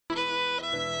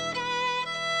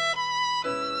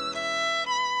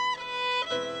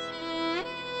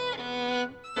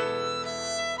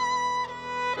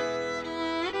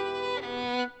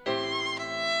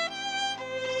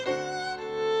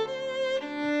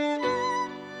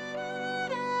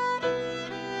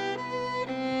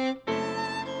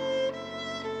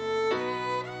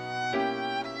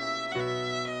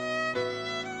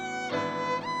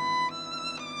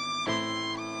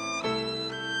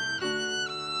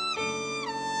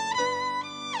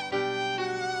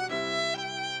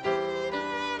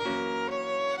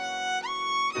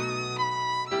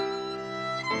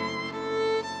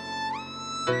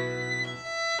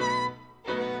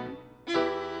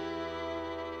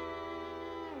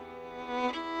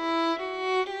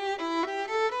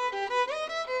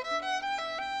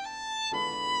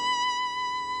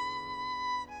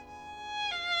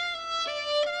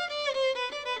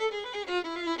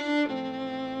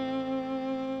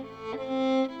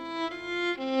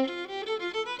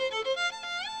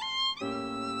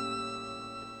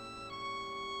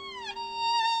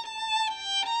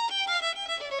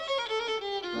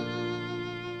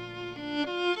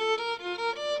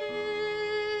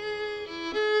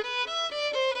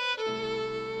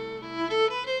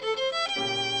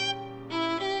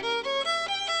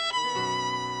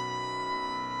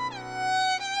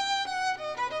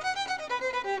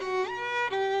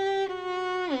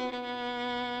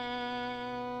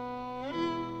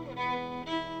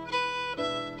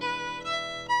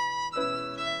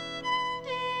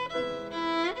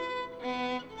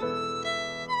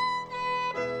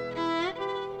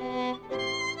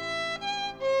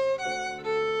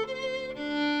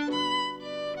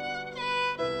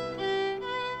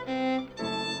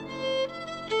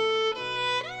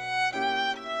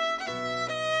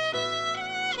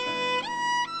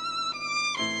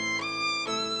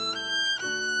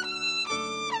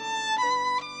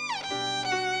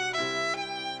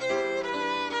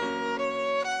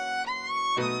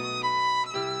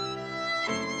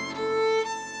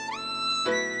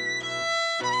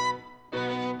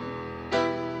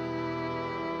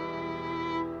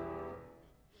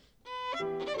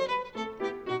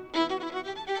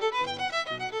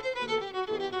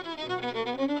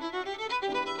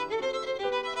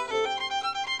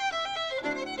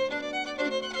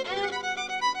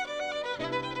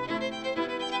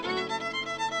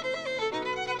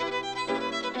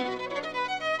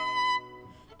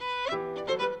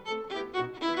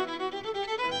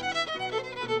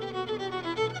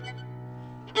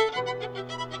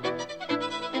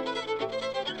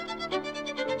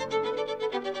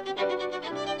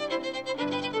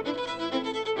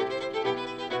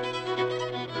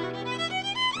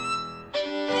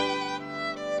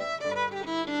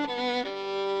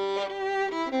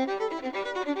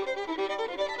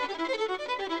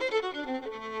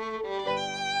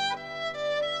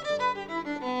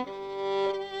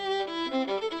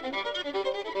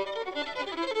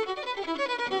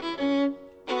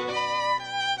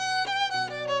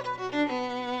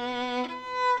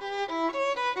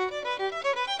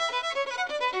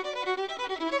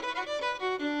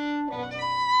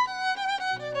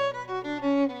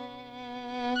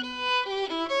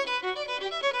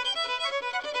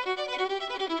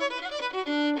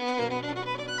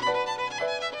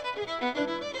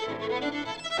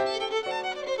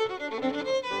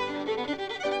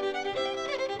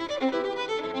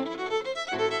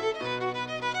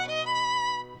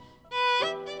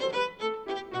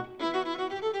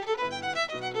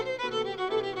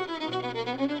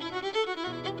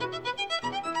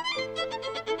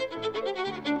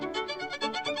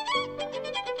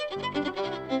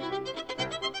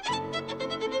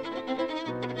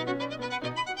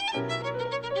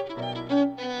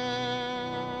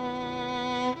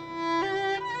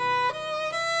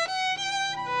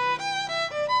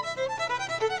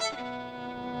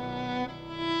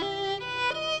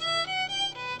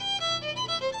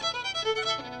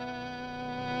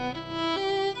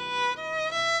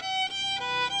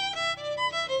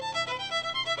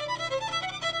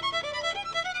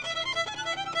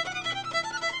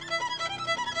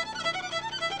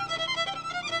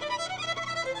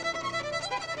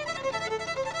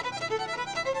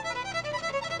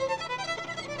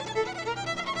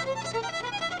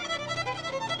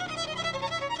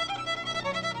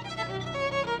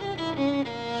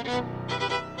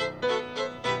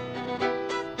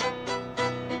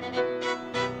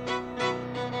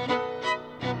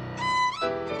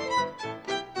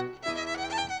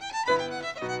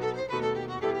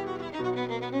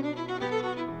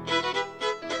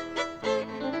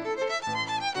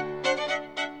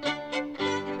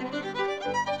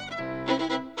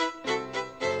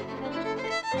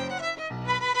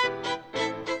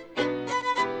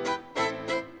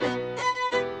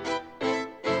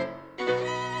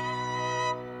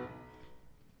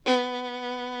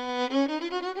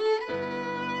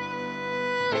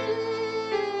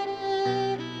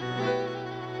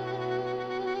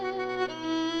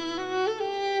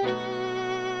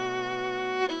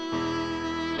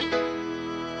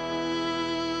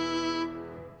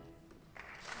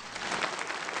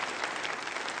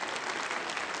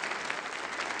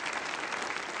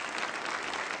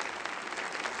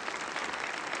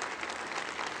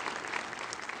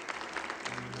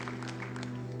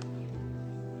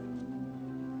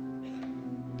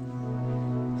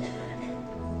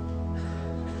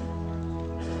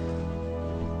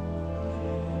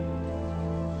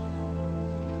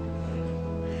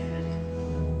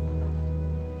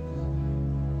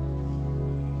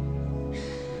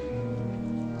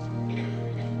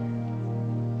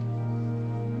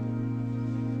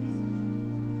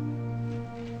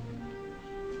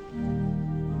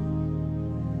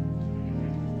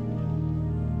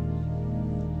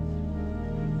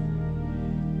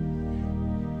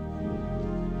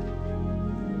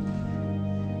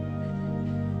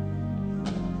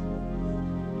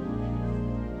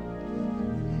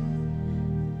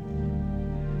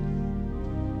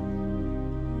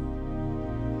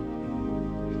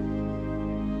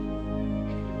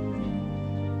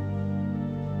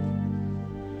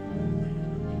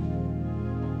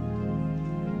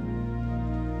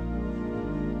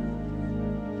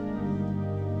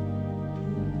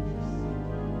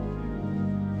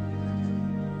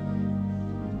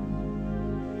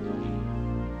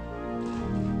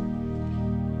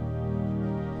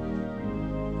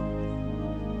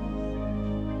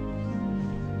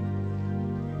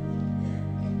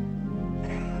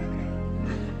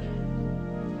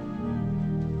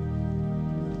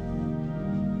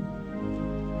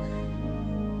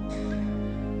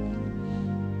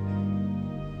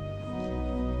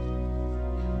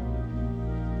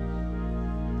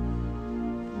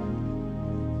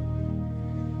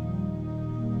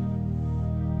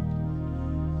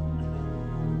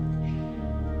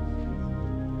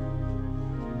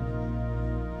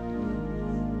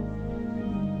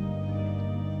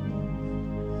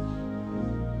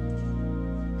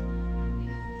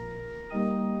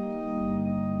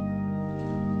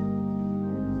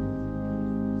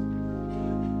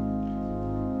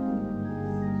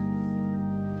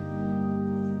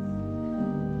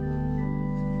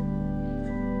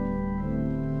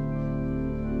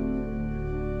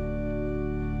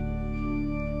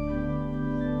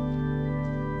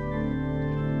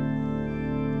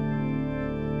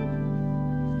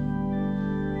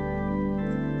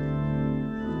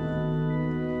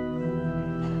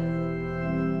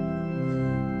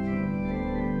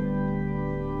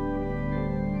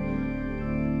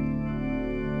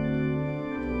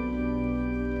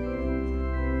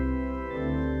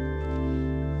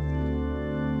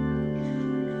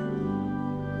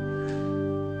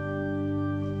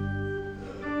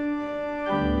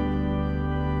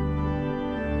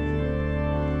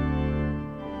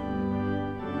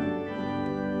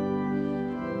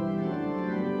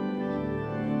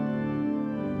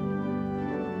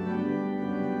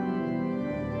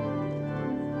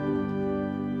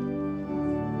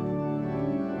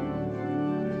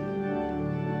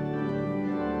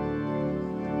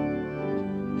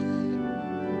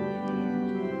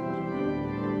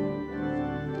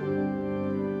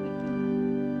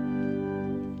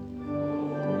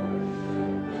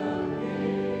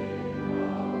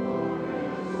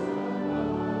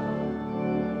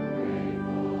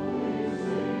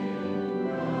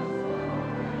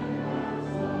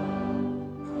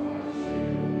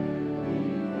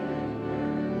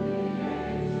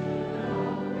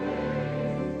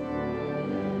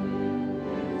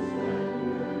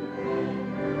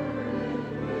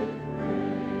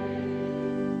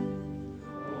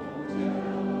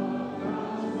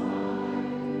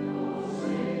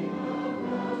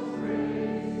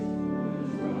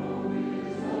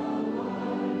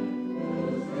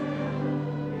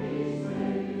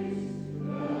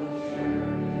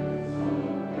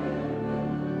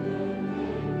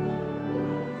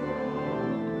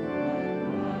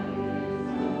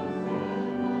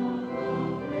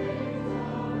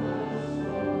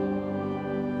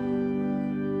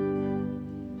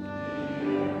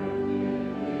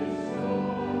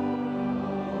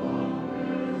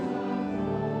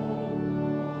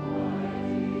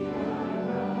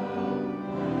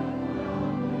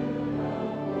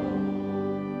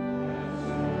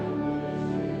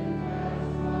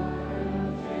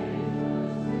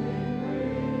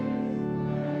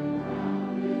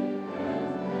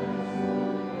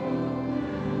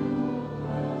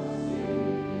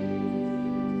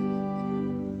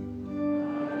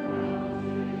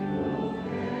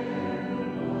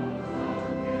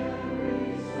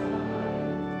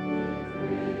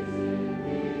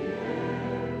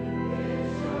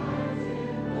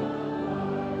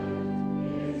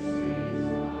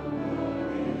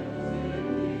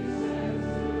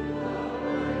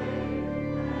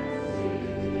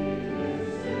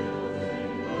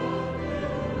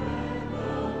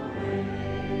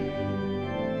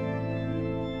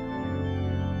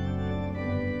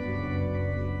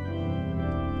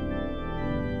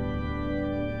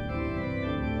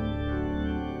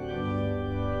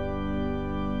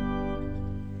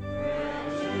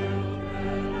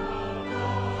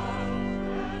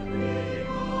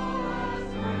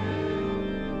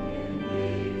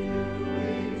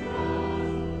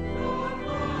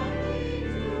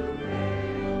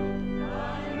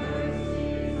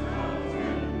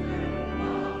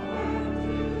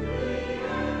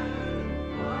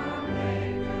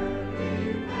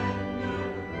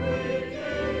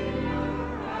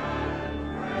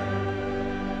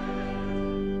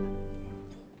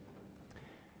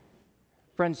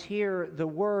Friends, hear the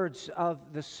words of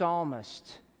the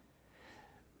psalmist.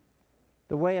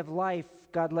 The way of life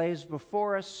God lays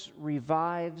before us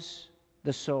revives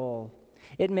the soul.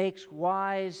 It makes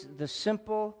wise the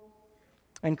simple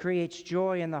and creates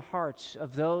joy in the hearts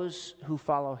of those who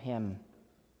follow Him.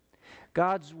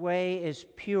 God's way is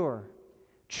pure,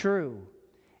 true,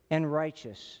 and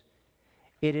righteous.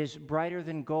 It is brighter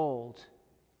than gold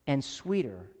and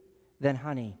sweeter than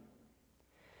honey.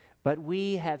 But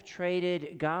we have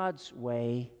traded God's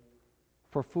way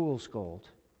for fool's gold.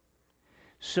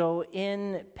 So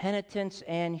in penitence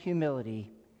and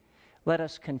humility, let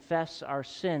us confess our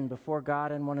sin before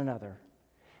God and one another.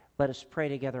 Let us pray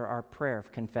together our prayer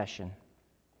of confession.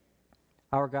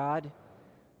 Our God,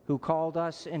 who called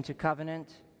us into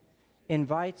covenant,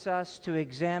 invites us to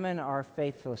examine our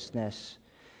faithlessness.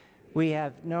 We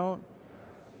have known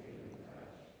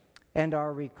and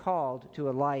are recalled to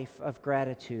a life of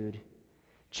gratitude.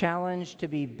 Challenged to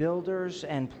be builders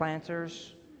and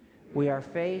planters, we are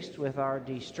faced with our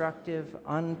destructive,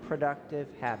 unproductive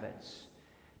habits.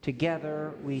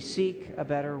 Together we seek a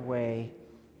better way.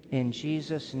 In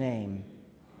Jesus' name,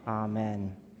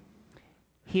 amen.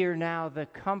 Hear now the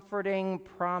comforting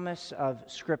promise of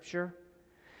Scripture.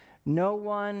 No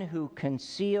one who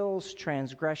conceals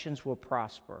transgressions will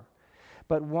prosper,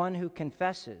 but one who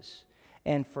confesses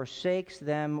and forsakes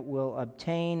them will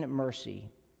obtain mercy.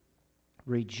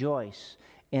 Rejoice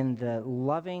in the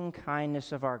loving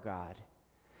kindness of our God.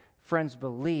 Friends,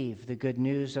 believe the good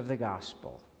news of the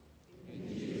gospel. In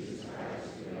Jesus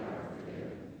Christ we are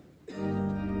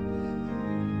forgiven.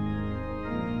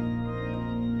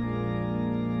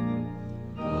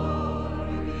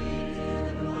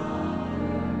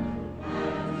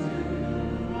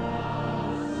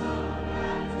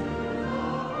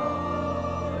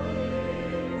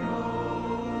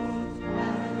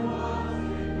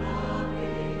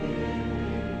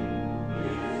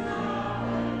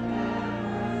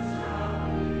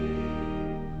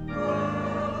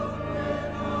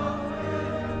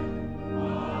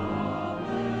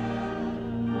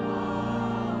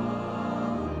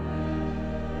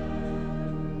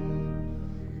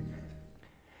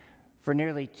 For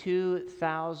nearly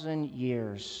 2,000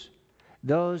 years,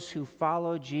 those who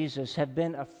follow Jesus have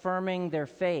been affirming their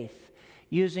faith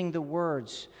using the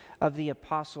words of the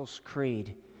Apostles'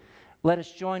 Creed. Let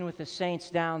us join with the saints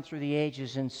down through the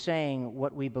ages in saying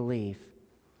what we believe.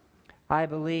 I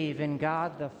believe in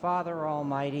God the Father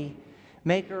Almighty,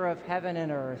 maker of heaven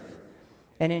and earth,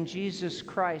 and in Jesus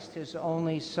Christ, His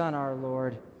only Son, our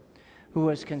Lord, who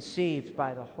was conceived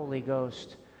by the Holy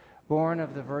Ghost, born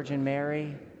of the Virgin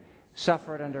Mary,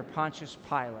 suffered under Pontius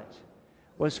Pilate,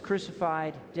 was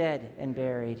crucified, dead, and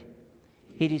buried.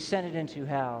 He descended into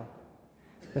hell.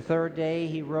 The third day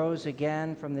He rose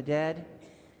again from the dead.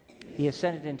 He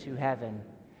ascended into heaven,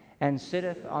 and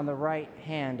sitteth on the right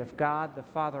hand of God the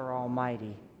Father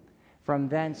Almighty. From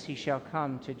thence He shall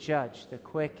come to judge the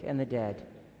quick and the dead.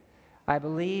 I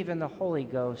believe in the Holy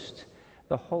Ghost,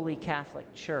 the Holy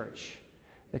Catholic Church,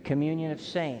 the communion of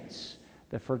saints,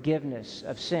 the forgiveness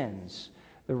of sins,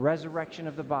 the resurrection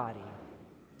of the body,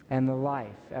 and the life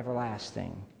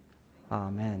everlasting.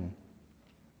 Amen.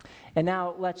 And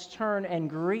now let's turn and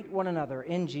greet one another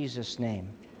in Jesus' name.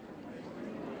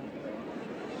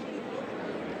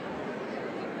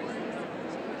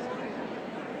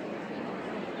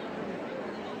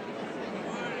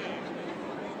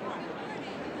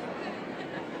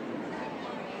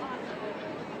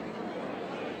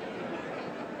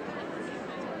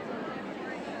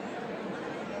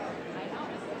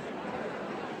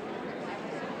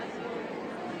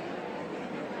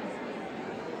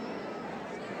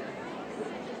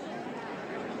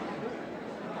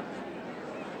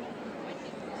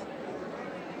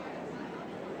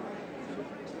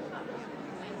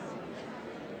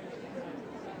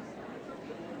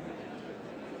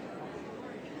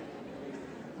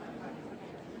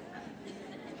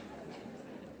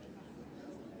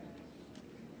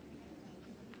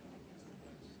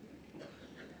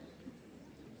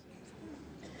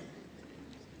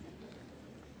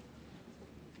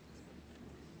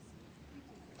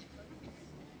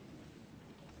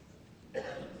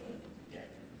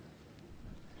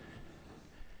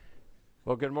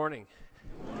 Well, good morning.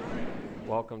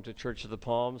 Welcome to Church of the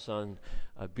Palms on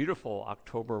a beautiful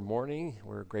October morning.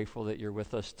 We're grateful that you're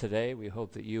with us today. We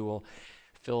hope that you will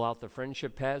fill out the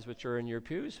friendship pads which are in your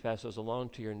pews. Pass those along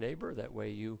to your neighbor. That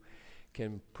way you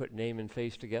can put name and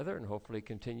face together and hopefully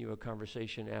continue a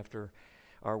conversation after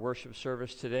our worship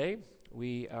service today.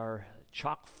 We are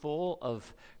chock full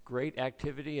of great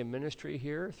activity and ministry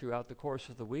here throughout the course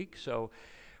of the week. So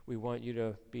we want you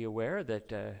to be aware that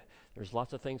there's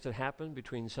lots of things that happen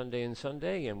between Sunday and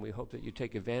Sunday, and we hope that you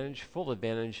take full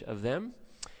advantage of them.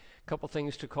 A couple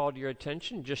things to call to your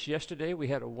attention. Just yesterday, we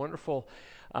had a wonderful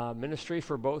ministry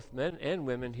for both men and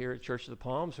women here at Church of the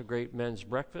Palms, a great men's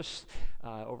breakfast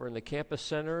over in the campus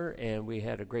center, and we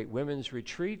had a great women's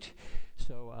retreat.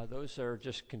 So those are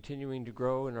just continuing to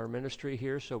grow in our ministry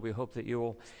here, so we hope that you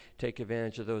will take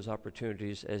advantage of those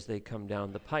opportunities as they come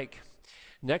down the pike.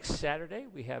 Next Saturday,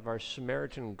 we have our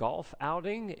Samaritan Golf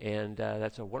outing, and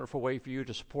that's a wonderful way for you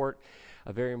to support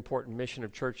a very important mission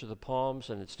of Church of the Palms,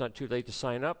 and it's not too late to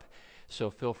sign up, so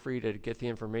feel free to get the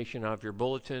information out of your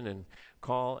bulletin and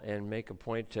call and make a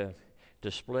point to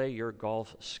display your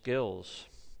golf skills.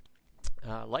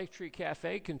 Life Tree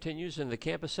Cafe continues in the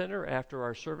campus center after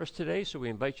our service today, so we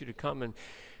invite you to come and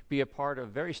be a part of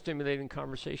very stimulating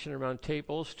conversation around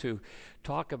tables to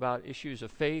talk about issues of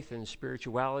faith and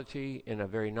spirituality in a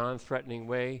very non-threatening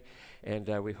way, and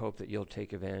we hope that you'll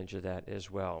take advantage of that as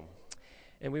well.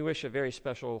 And we wish a very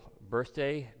special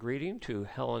birthday greeting to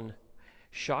Helen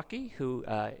Shockey, who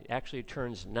actually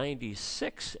turns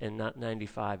 96 and not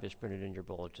 95 is printed in your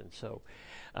bulletin. So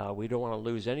we don't want to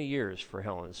lose any years for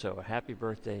Helen. So happy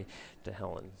birthday to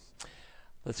Helen.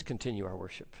 Let's continue our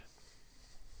worship.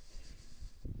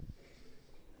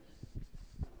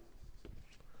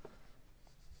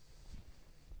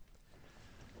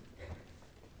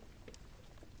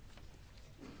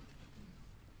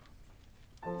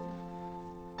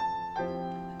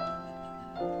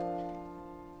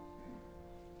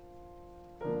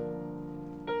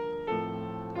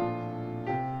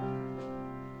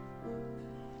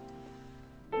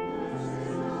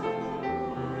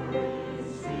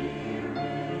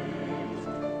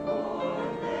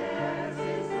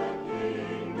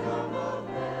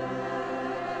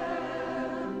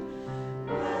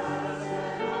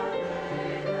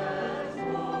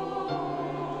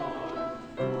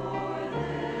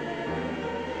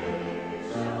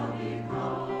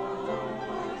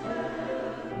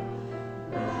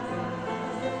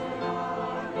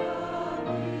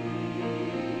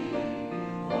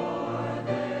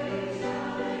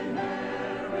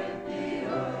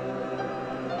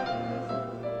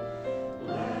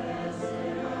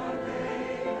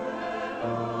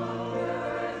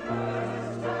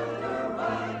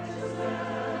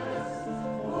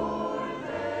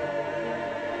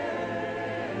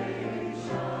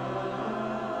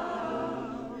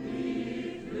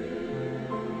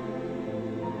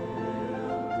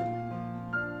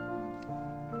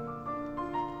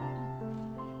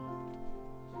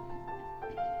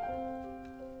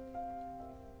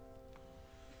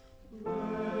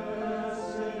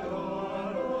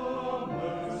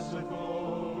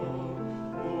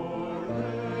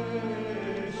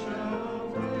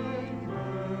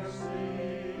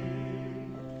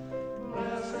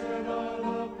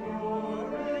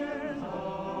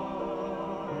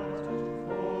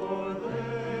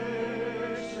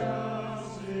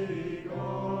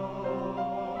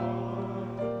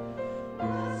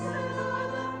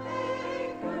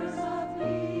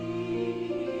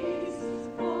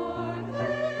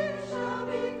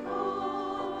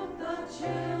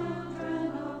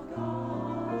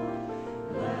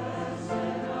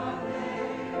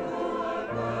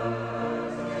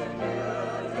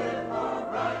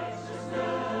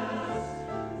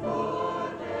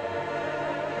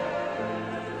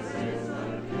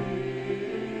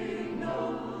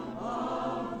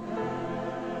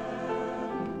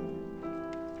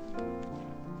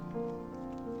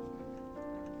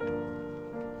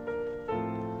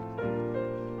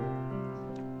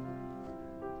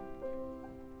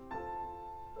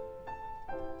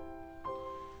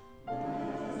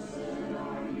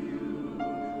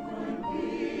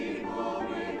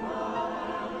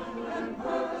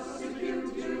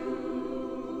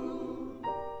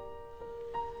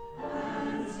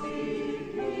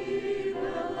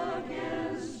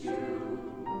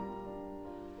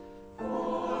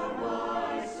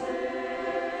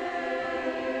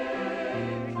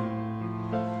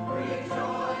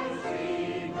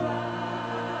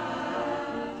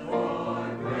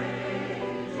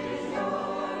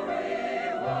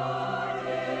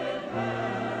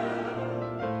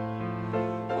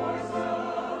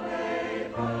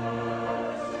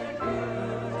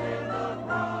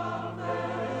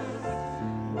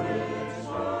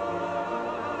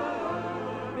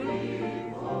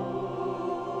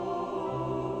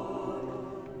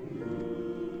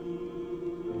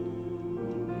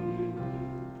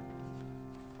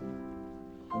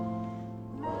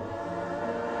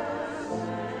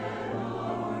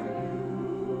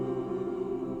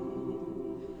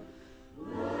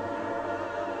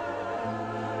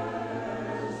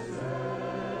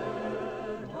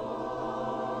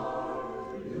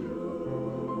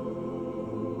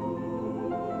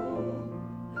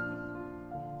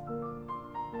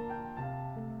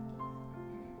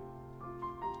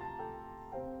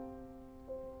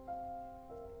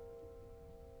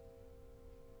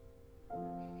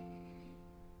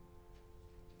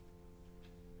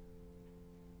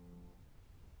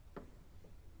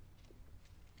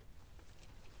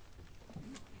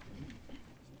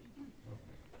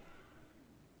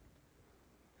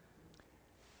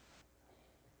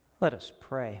 Let us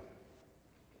pray.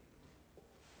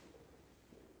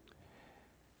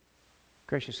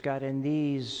 Gracious God, in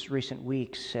these recent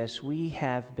weeks, as we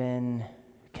have been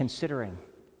considering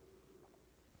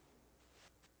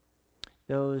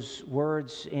those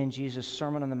words in Jesus'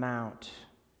 Sermon on the Mount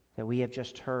that we have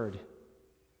just heard,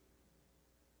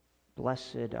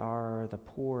 blessed are the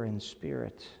poor in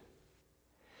spirit.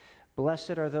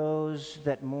 Blessed are those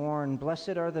that mourn.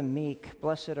 Blessed are the meek.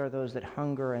 Blessed are those that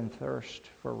hunger and thirst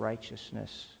for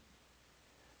righteousness.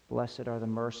 Blessed are the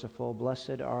merciful.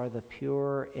 Blessed are the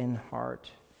pure in heart.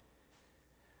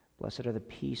 Blessed are the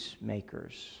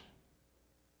peacemakers.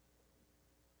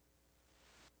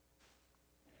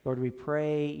 Lord, we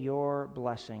pray your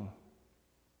blessing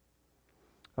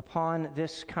upon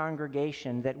this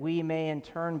congregation, that we may in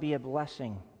turn be a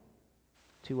blessing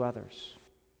to others.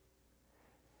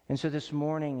 And so this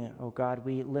morning, oh God,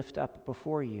 we lift up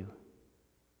before you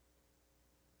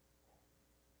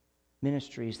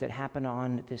ministries that happen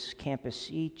on this campus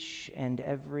each and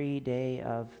every day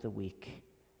of the week.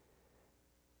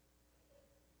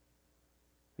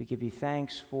 We give you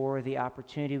thanks for the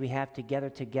opportunity we have to gather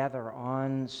together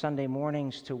on Sunday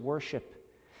mornings to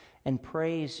worship and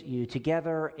praise you,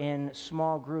 together in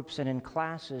small groups and in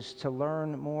classes to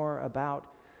learn more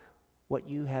about what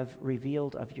you have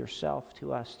revealed of yourself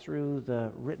to us through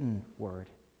the written word,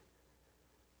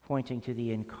 pointing to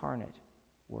the incarnate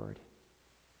word.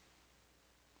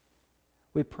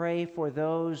 We pray for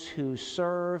those who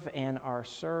serve and are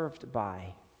served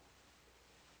by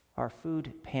our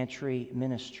food pantry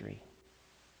ministry,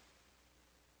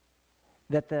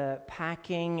 that the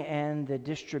packing and the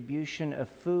distribution of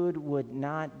food would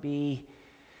not be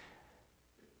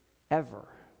ever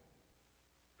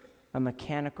a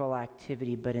mechanical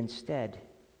activity, but instead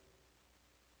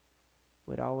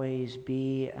would always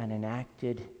be an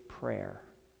enacted prayer,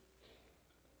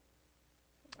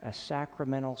 a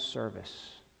sacramental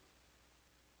service,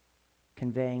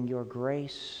 conveying your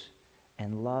grace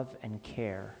and love and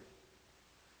care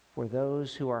for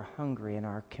those who are hungry in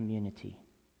our community.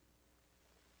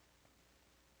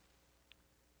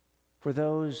 For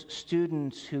those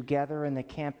students who gather in the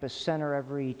campus center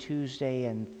every Tuesday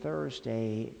and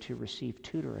Thursday to receive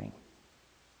tutoring.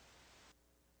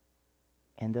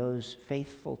 And those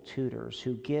faithful tutors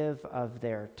who give of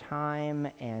their time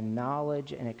and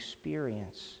knowledge and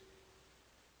experience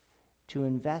to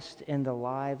invest in the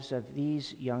lives of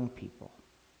these young people.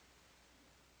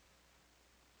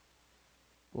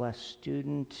 Bless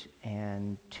student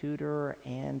and tutor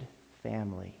and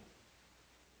family,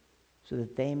 so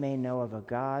that they may know of a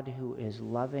God who is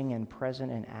loving and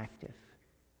present and active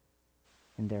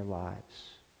in their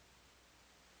lives.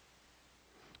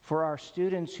 For our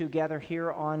students who gather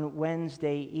here on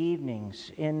Wednesday evenings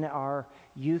in our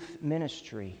youth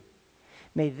ministry,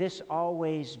 may this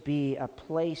always be a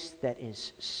place that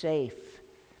is safe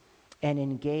and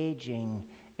engaging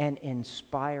and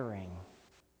inspiring,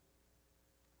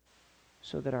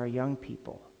 so that our young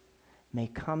people may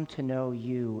come to know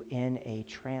you in a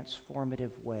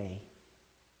transformative way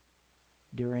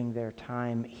during their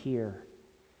time here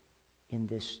in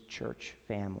this church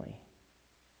family.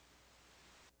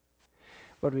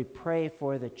 Lord, we pray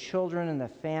for the children and the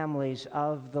families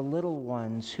of the little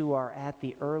ones who are at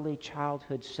the Early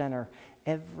Childhood Center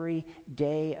every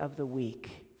day of the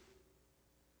week.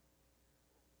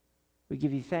 We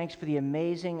give you thanks for the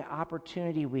amazing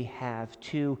opportunity we have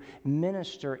to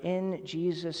minister in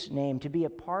Jesus' name, to be a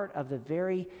part of the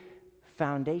very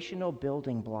foundational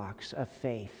building blocks of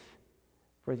faith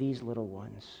for these little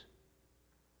ones.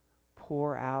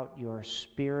 Pour out your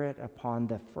Spirit upon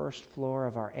the first floor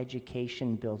of our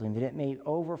education building, that it may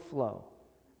overflow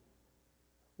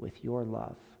with your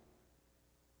love.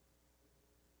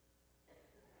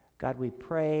 God, we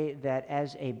pray that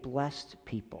as a blessed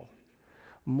people,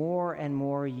 more and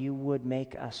more you would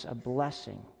make us a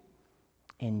blessing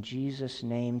in Jesus'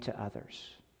 name to others.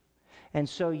 And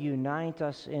so unite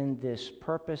us in this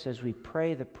purpose as we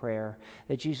pray the prayer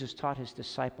that Jesus taught his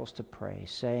disciples to pray,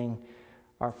 saying,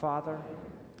 Our Father,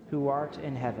 who art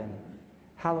in heaven,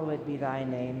 hallowed be thy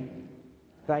name.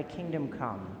 Thy kingdom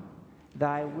come,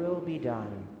 thy will be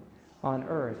done, on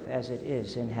earth as it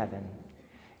is in heaven.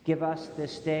 Give us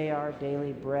this day our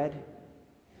daily bread,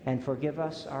 and forgive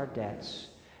us our debts,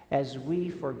 as we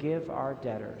forgive our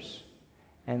debtors.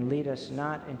 And lead us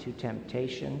not into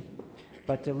temptation,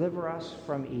 but deliver us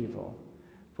from evil.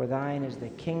 For thine is the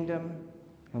kingdom,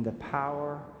 and the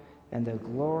power, and the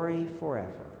glory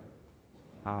forever.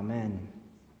 Amen.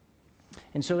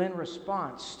 And so in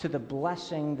response to the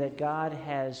blessing that God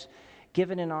has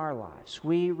given in our lives,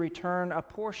 we return a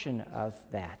portion of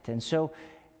that. And so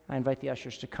I invite the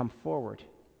ushers to come forward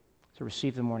to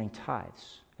receive the morning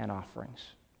tithes and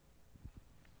offerings.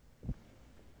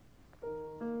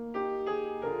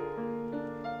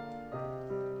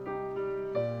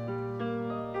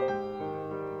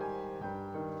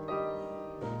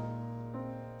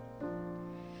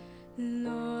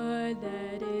 Lord,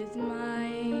 that is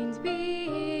mind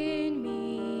be in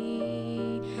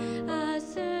me, a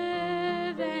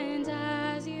servant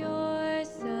as your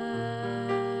son,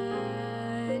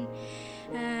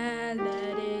 and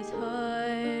let his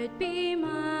heart be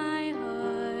my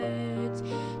heart,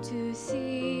 to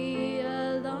see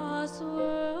a lost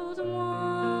world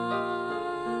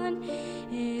won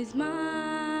is mine.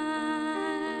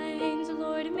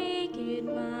 Lord, make it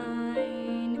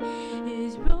mine.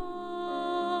 His road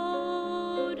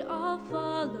I'll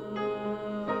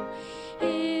follow.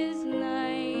 His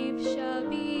life shall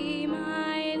be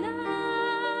my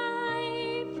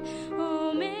life.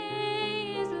 Oh,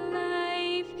 may his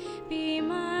life be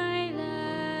my life.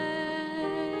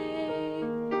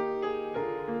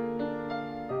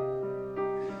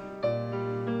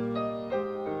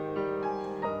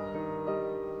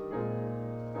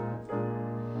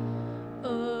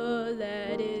 Oh,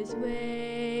 let his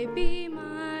way be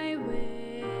my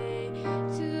way,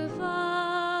 to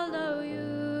follow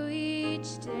you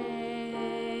each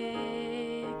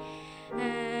day.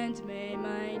 And may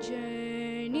my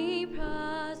journey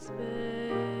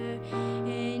prosper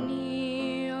in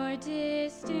near or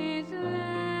distant lands.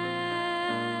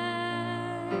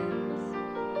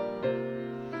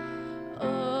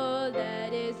 Oh,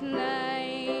 let his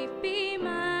life be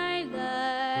my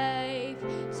life,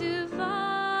 to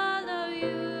follow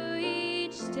you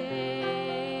each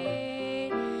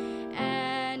day.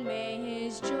 And may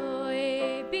his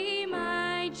joy be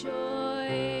my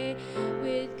joy,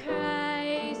 with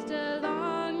Christ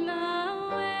along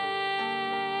the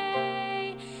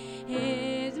way.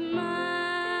 Is mine,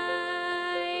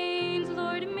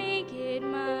 Lord, make it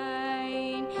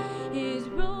mine. His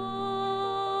road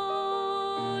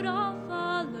I'll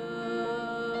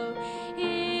follow.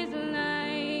 His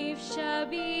life shall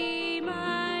be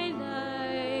my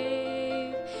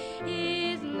life.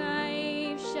 His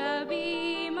life shall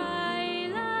be my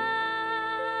life.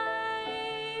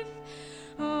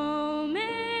 Oh,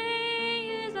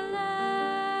 may his life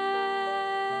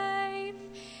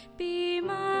be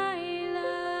my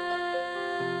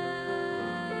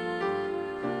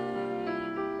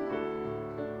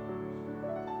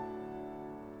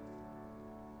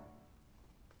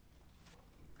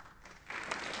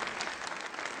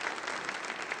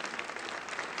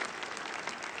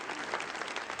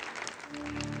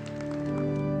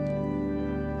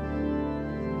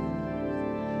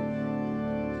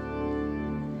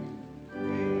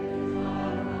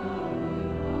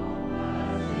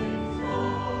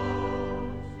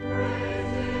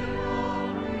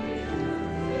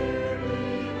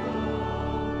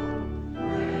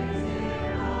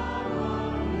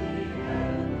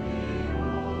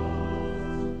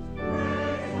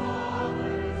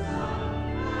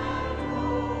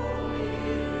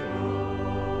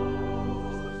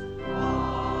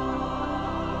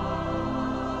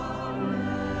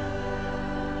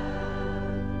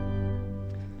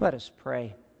Let us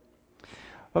pray.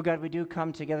 Oh God, we do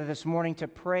come together this morning to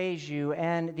praise you,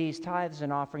 and these tithes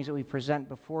and offerings that we present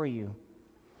before you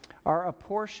are a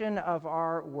portion of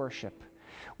our worship.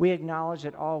 We acknowledge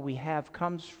that all we have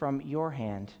comes from your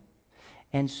hand,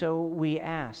 and so we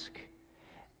ask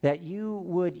that you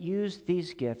would use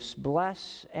these gifts,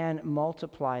 bless and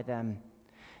multiply them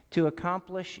to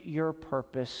accomplish your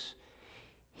purpose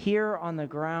here on the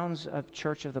grounds of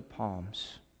Church of the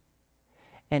Palms.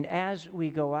 And as we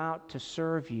go out to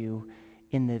serve you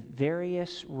in the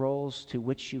various roles to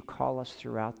which you call us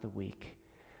throughout the week,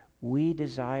 we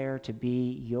desire to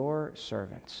be your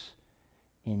servants.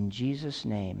 In Jesus'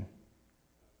 name,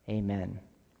 amen.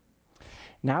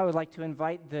 Now I would like to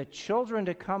invite the children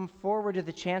to come forward to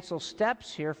the chancel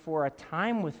steps here for a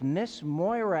time with Miss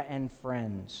Moira and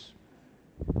friends.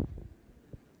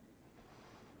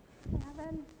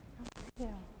 Evan, yeah.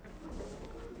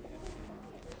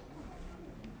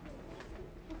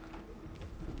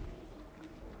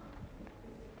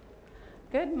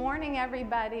 Good morning,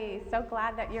 everybody. So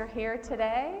glad that you're here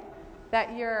today,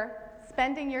 that you're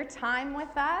spending your time with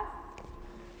us.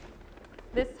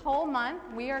 This whole month,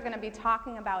 we are going to be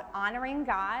talking about honoring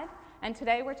God, and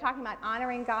today we're talking about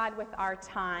honoring God with our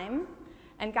time.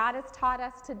 And God has taught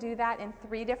us to do that in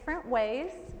 3 different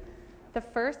ways. The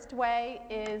first way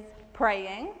is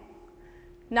praying.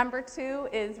 Number 2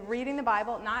 is reading the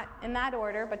Bible, not in that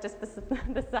order, but just the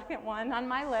second one on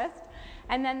my list.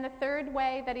 And then the third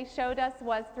way that he showed us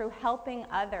was through helping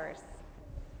others.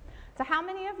 So how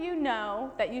many of you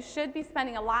know that you should be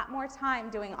spending a lot more time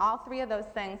doing all three of those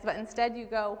things, but instead you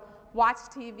go watch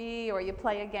TV or you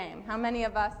play a game? How many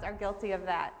of us are guilty of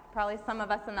that? Probably some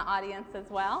of us in the audience as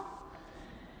well.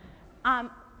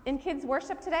 In kids'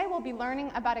 worship today, we'll be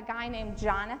learning about a guy named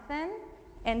Jonathan.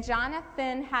 And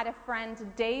Jonathan had a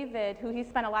friend, David, who he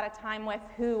spent a lot of time with,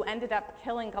 who ended up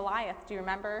killing Goliath. Do you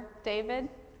remember David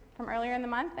from earlier in the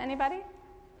month? Anybody?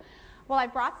 Well, I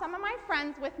brought some of my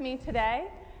friends with me today,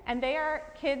 and they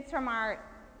are kids from our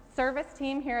service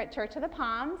team here at Church of the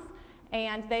Palms,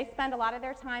 and they spend a lot of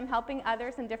their time helping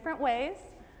others in different ways.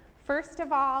 First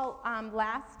of all,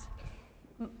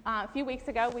 a few weeks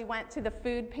ago, we went to the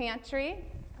food pantry,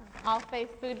 All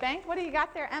Faith Food Bank. What do you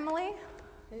got there, Emily?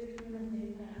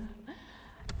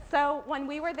 So when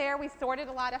we were there, we sorted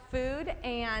a lot of food,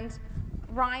 and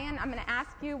Ryan, I'm going to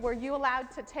ask you, were you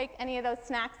allowed to take any of those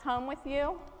snacks home with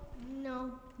you?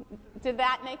 No. Did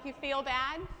that make you feel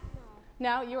bad?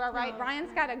 No, you are right. No.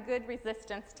 Ryan's got a good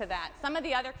resistance to that. Some of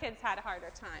the other kids had a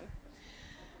harder time.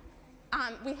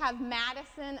 We have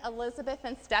Madison, Elizabeth,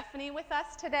 and Stephanie with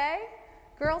us today.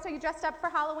 Girls, are you dressed up for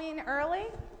Halloween early?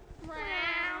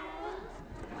 Wow.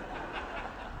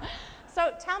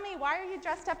 So tell me, why are you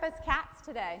dressed up as cats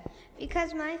today?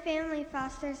 Because my family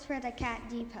fosters for the Cat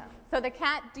Depot. So the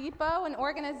Cat Depot, an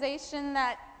organization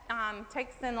that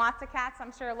takes in lots of cats.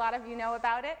 I'm sure a lot of you know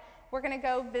about it. We're going to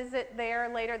go visit there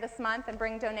later this month and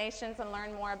bring donations and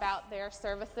learn more about their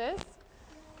services.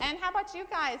 And how about you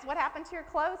guys? What happened to your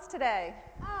clothes today?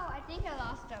 Oh, I think I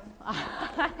lost them.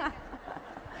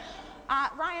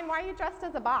 Ryan, why are you dressed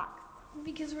as a box?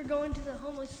 Because we're going to the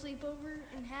homeless sleepover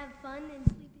and have fun and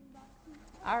sleep in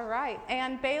boxes. All right.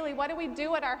 And Bailey, what do we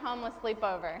do at our homeless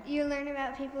sleepover? You learn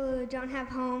about people who don't have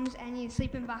homes and you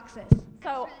sleep in boxes.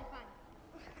 So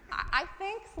I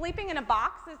think sleeping in a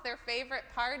box is their favorite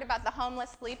part about the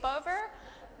homeless sleepover.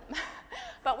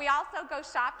 But we also go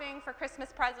shopping for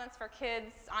Christmas presents for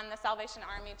kids on the Salvation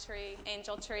Army tree,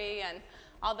 Angel Tree, and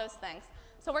all those things.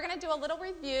 So we're going to do a little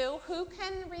review. Who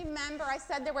can remember? I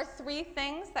said there were 3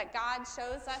 things that God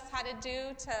shows us how to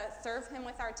do to serve him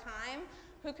with our time.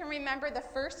 Who can remember the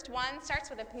first one? Starts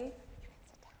with a P. You can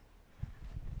sit down.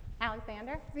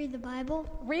 Alexander? Read the Bible.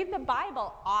 Read the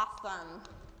Bible. Awesome.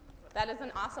 That is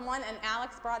an awesome one. And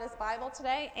Alex brought his Bible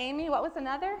today. Amy, what was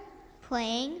another?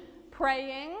 Playing.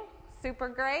 Praying. Super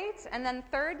great. And then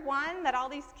third one that all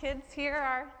these kids here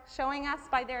are showing us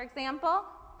by their example.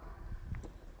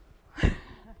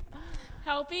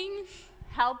 Helping.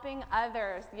 Helping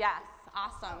others. Yes.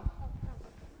 Awesome.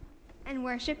 And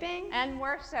worshiping. And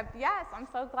worship. Yes. I'm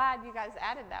so glad you guys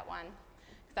added that one.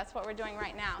 That's what we're doing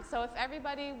right now. So if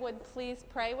everybody would please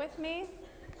pray with me.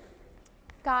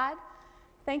 God,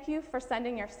 thank you for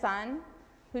sending your Son,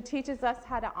 who teaches us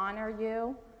how to honor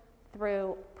you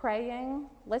through praying,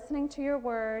 listening to your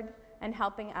word, and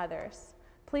helping others.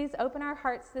 Please open our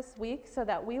hearts this week so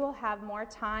that we will have more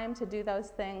time to do those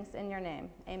things in your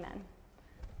name. Amen.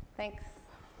 Thanks.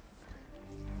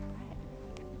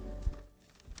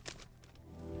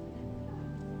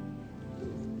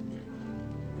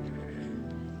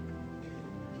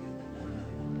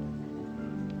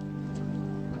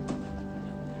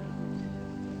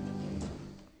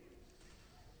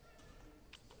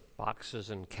 Boxes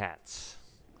and cats.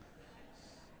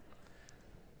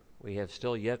 We have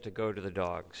still yet to go to the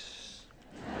dogs.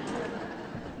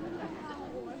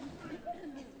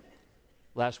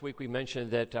 Last week we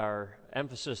mentioned that our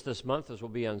emphasis this month will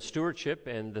be on stewardship,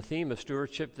 and the theme of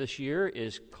stewardship this year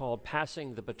is called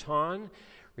Passing the Baton,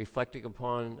 reflecting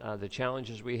upon the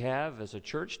challenges we have as a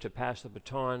church to pass the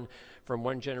baton from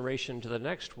one generation to the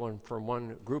next, from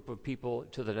one group of people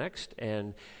to the next.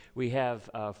 And we have,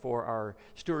 for our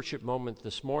stewardship moment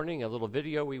this morning, a little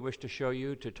video we wish to show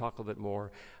you to talk a little bit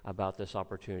more about this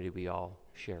opportunity we all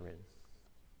share in.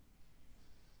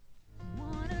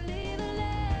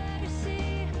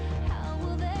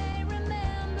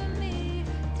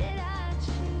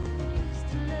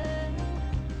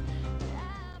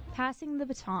 Passing the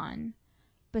baton.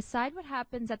 Beside what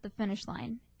happens at the finish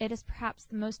line, it is perhaps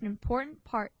the most important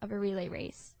part of a relay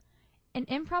race. An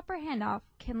improper handoff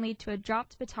can lead to a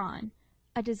dropped baton,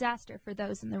 a disaster for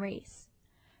those in the race.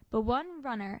 But one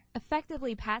runner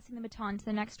effectively passing the baton to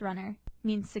the next runner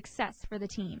means success for the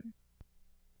team.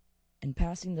 And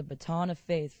passing the baton of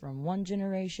faith from one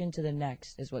generation to the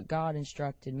next is what God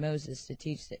instructed Moses to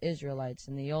teach the Israelites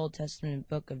in the Old Testament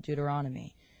book of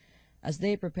Deuteronomy, as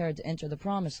they prepared to enter the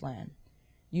promised land.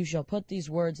 You shall put these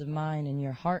words of mine in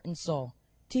your heart and soul.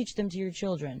 Teach them to your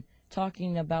children,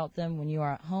 talking about them when you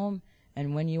are at home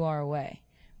and when you are away,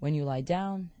 when you lie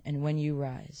down and when you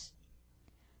rise.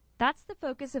 That's the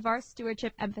focus of our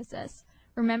stewardship emphasis.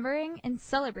 remembering and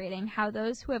celebrating how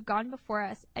those who have gone before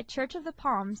us at Church of the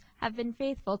Palms have been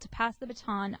faithful to pass the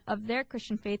baton of their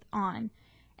Christian faith on,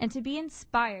 and to be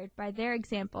inspired by their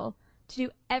example to do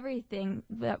everything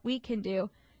that we can do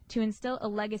to instill a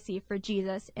legacy for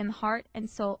Jesus in the heart and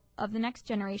soul of the next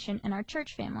generation in our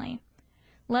church family.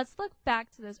 Let's look back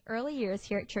to those early years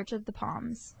here at Church of the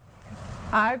Palms.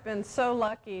 I've been so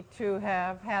lucky to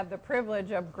have had the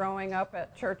privilege of growing up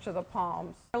at Church of the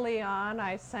Palms. Early on,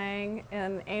 I sang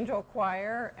in angel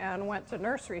choir and went to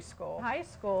nursery school. High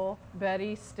school,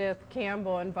 Betty Stith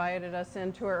Campbell invited us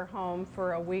into her home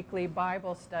for a weekly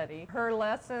Bible study. Her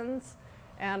lessons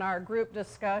and our group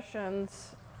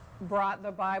discussions brought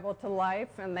the Bible to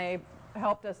life, and they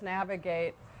helped us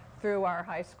navigate through our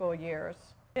high school years.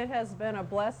 It has been a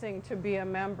blessing to be a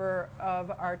member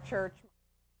of our church.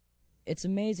 It's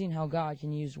amazing how God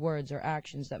can use words or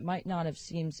actions that might not have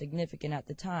seemed significant at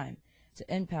the time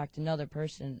to impact another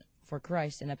person for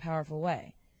Christ in a powerful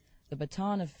way. The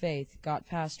baton of faith got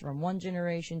passed from one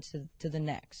generation to the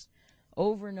next.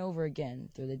 Over and over again,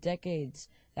 through the decades,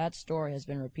 that story has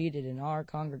been repeated in our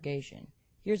congregation.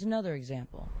 Here's another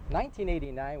example.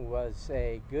 1989 was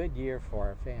a good year for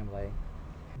our family.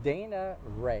 Dana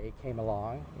Ray came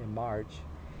along in March.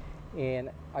 In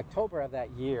October of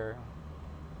that year,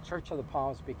 Church of the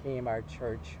Palms became our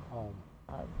church home.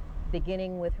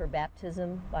 Beginning with her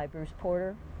baptism by Bruce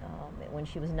Porter when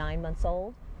she was 9 months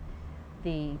old,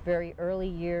 the very early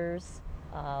years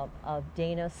of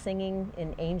Dana singing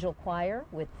in angel choir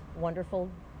with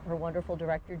her wonderful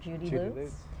director Judy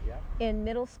Lutz. Yeah. In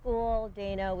middle school,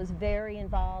 Dana was very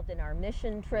involved in our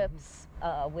mission trips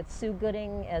with Sue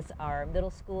Gooding as our middle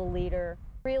school leader.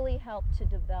 Really helped to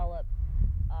develop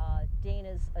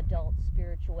Dana's adult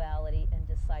spirituality and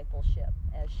discipleship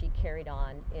as she carried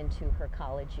on into her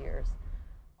college years.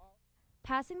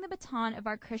 Passing the baton of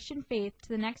our Christian faith to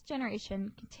the next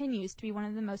generation continues to be one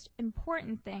of the most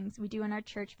important things we do in our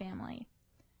church family.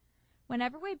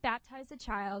 Whenever we baptize a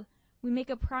child, we make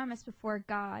a promise before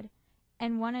God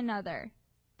and one another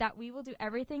that we will do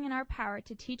everything in our power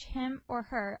to teach him or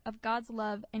her of God's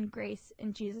love and grace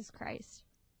in Jesus Christ.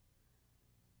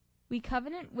 We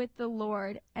covenant with the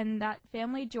Lord, and that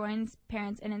family joins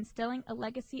parents in instilling a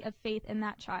legacy of faith in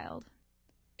that child.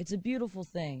 It's a beautiful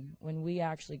thing when we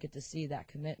actually get to see that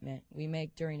commitment we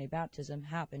make during a baptism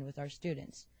happen with our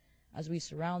students, as we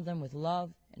surround them with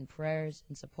love and prayers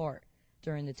and support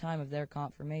during the time of their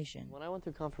confirmation. When I went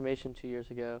through confirmation 2 years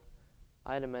ago,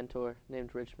 I had a mentor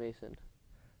named Rich Mason.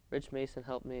 Rich Mason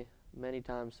helped me many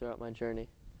times throughout my journey.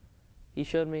 He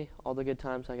showed me all the good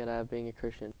times I could have being a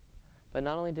Christian. But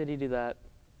not only did he do that,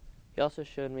 he also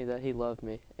showed me that he loved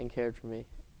me and cared for me,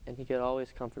 and he could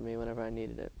always comfort me whenever I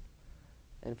needed it.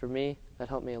 And for me, that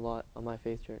helped me a lot on my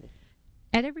faith journey.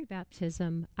 At every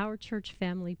baptism, our church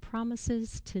family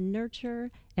promises to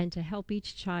nurture and to help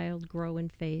each child grow in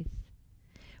faith.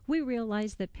 We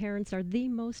realize that parents are the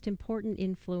most important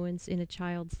influence in a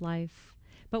child's life,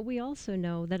 but we also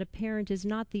know that a parent is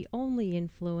not the only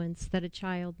influence that a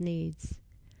child needs.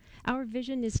 Our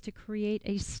vision is to create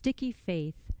a sticky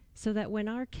faith so that when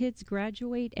our kids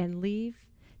graduate and leave,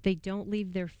 they don't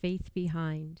leave their faith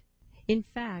behind. In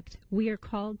fact, we are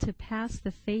called to pass the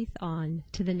faith on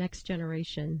to the next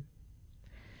generation.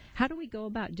 How do we go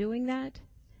about doing that?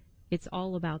 It's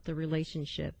all about the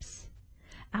relationships.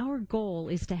 Our goal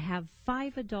is to have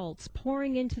 5 adults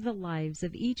pouring into the lives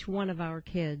of each one of our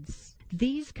kids.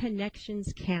 These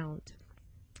connections count.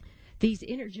 These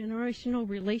intergenerational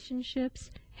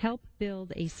relationships help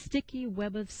build a sticky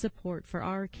web of support for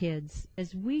our kids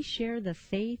as we share the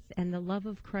faith and the love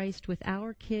of Christ with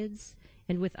our kids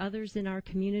and with others in our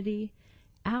community.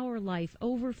 Our life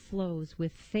overflows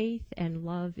with faith and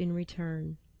love in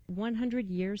return. 100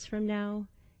 years from now,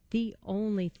 the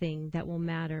only thing that will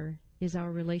matter is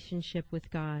our relationship with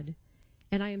God.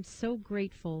 And I am so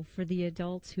grateful for the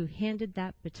adults who handed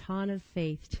that baton of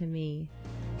faith to me.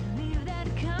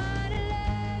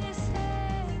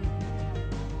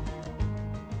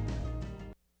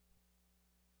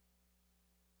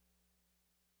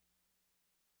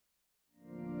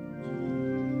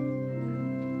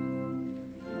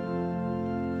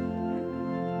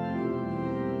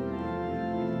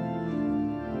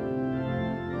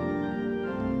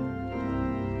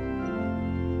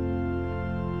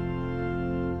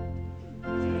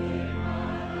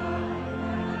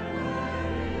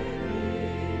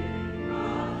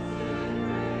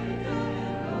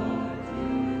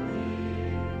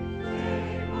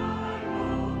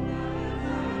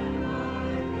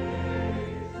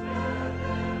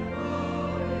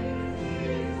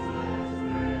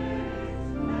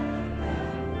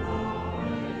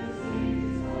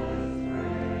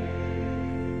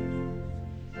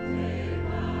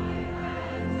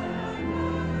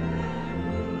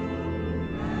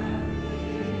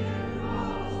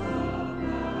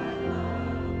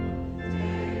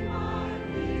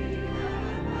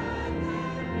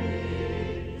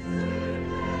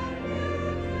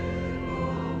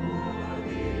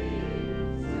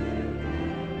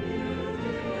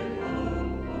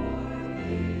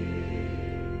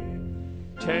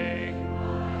 Take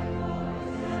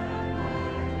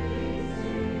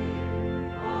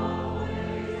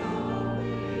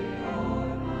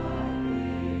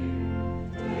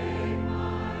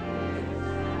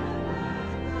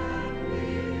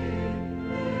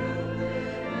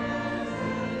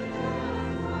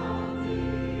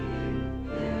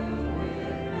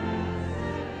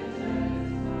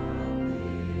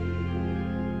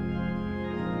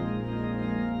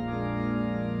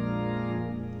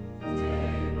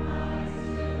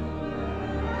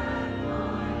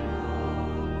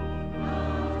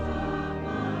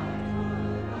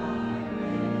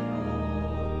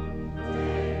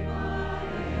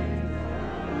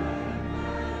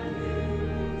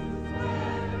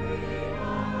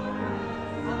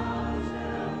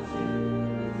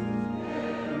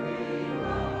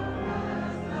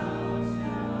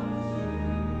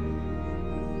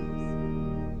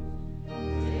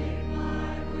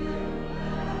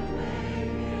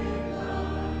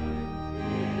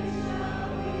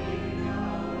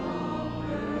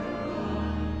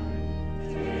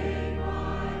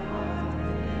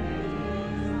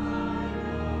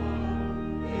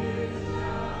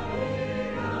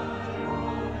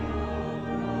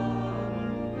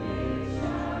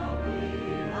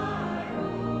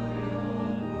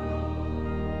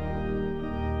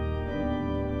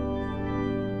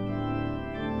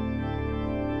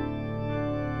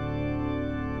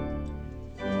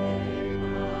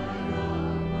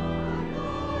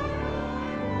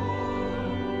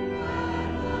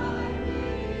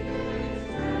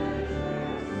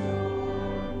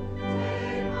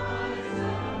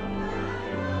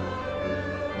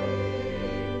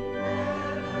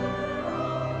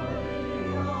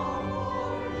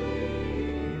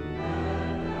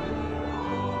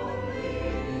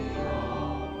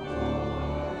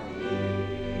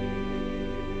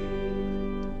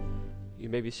You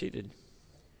may be seated.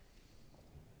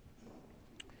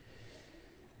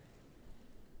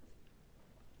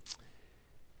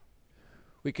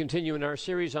 We continue in our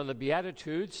series on the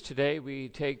Beatitudes. Today we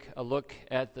take a look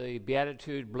at the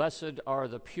Beatitude, "Blessed are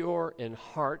the pure in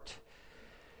heart,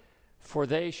 for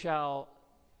they shall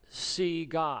see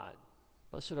God."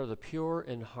 Blessed are the pure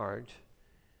in heart,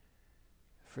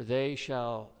 for they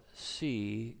shall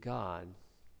see God.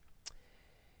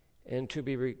 And to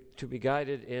be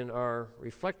guided in our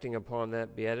reflecting upon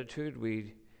that beatitude,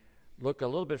 we look a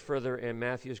little bit further in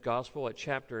Matthew's Gospel at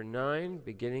chapter 9,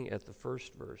 beginning at the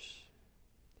first verse.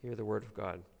 Hear the word of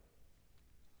God.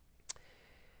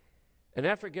 "And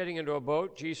after getting into a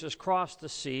boat, Jesus crossed the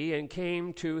sea and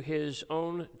came to his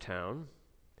own town.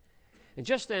 And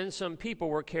just then some people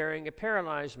were carrying a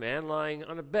paralyzed man lying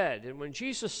on a bed. And when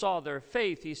Jesus saw their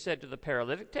faith, he said to the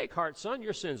paralytic, 'Take heart, son,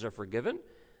 your sins are forgiven.'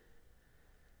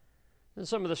 And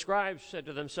some of the scribes said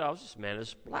to themselves, 'This man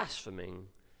is blaspheming.'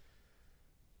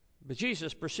 But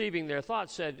Jesus, perceiving their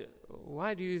thoughts, said,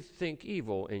 'Why do you think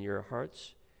evil in your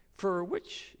hearts? For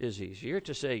which is easier,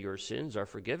 to say your sins are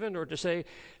forgiven, or to say,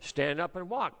 stand up and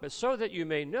walk? But so that you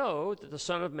may know that the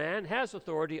Son of Man has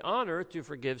authority on earth to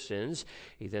forgive sins,'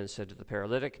 he then said to the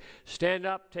paralytic, 'Stand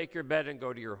up, take your bed, and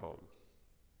go to your home.'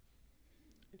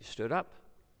 He stood up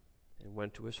and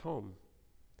went to his home.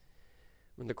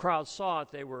 When the crowd saw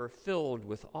it, they were filled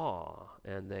with awe,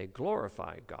 and they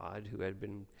glorified God who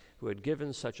had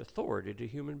given such authority to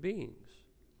human beings.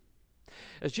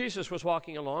 As Jesus was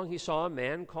walking along, he saw a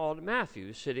man called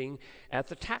Matthew sitting at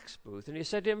the tax booth, and he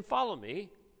said to him, 'Follow me.'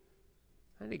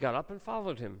 And he got up and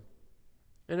followed him.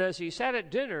 And as he sat at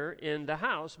dinner in the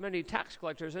house, many tax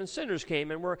collectors and sinners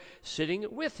came and were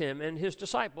sitting with him and his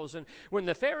disciples. And when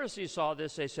the Pharisees saw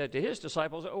this, they said to his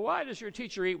disciples, 'Why does your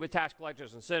teacher eat with tax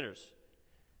collectors and sinners?'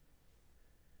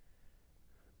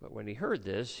 But when he heard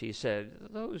this, he said,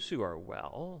 'Those who are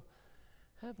well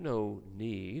have no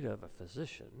need of a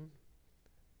physician,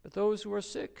 but those who are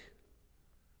sick.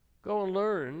 Go and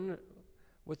learn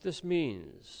what this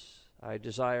means. I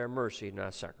desire mercy,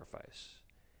 not sacrifice.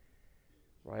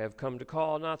 For I have come to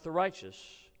call not the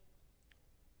righteous,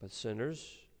 but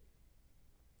sinners.'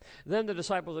 Then the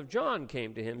disciples of John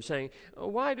came to him, saying,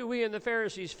 'Why do we and the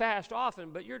Pharisees fast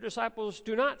often, but your disciples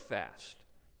do not fast?'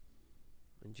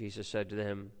 And Jesus said to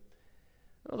them,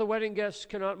 'The wedding guests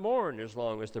cannot mourn as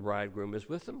long as the bridegroom is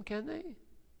with them, can they?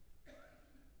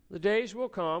 The days will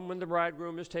come when the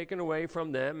bridegroom is taken away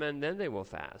from them, and then they will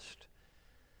fast.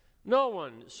 No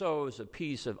one sews a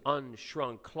piece of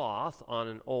unshrunk cloth on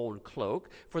an old cloak,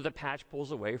 for the patch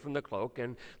pulls away from the cloak,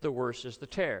 and the worse is the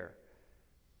tear.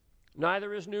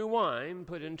 Neither is new wine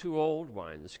put into old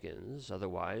wineskins,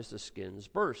 otherwise the skins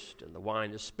burst, and the wine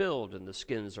is spilled, and the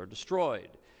skins are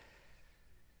destroyed.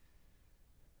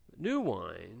 New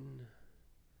wine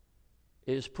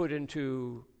is put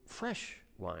into fresh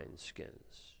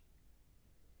wineskins,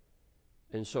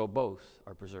 and so both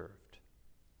are preserved.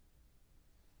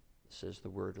 This is the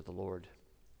word of the Lord.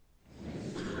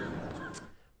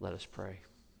 Let us pray.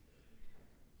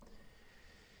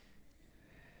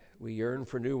 We yearn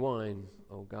for new wine,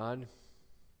 O God,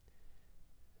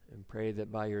 and pray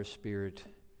that by your Spirit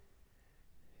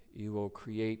you will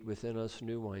create within us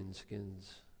new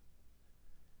wineskins.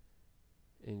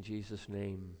 In Jesus'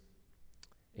 name,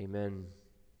 amen.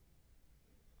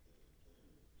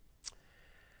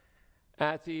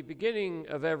 At the beginning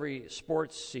of every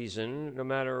sports season, no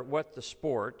matter what the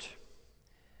sport,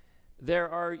 there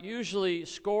are usually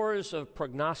scores of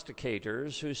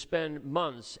prognosticators who spend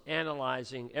months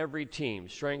analyzing every team,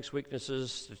 strengths,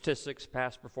 weaknesses, statistics,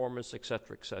 past performance,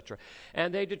 etc., etc.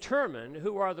 And they determine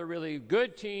who are the really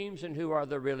good teams and who are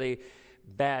the really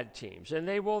bad teams. And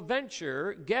they will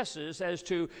venture guesses as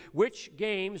to which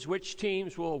games which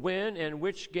teams will win and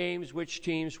which games which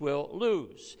teams will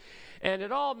lose. And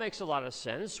it all makes a lot of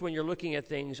sense when you're looking at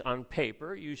things on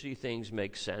paper. Usually things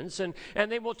make sense. And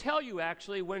they will tell you,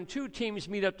 actually, when two teams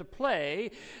meet up to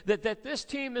play, that this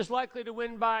team is likely to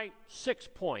win by 6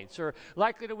 points, or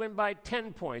likely to win by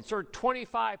 10 points, or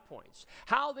 25 points.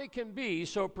 How they can be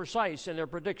so precise in their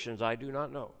predictions, I do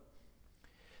not know.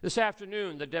 This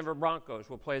afternoon, the Denver Broncos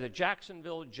will play the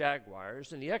Jacksonville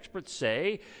Jaguars, and the experts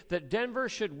say that Denver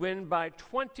should win by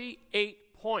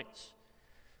 28 points.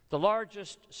 The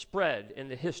largest spread in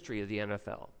the history of the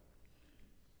NFL.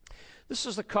 This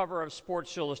is the cover of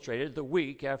Sports Illustrated the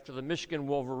week after the Michigan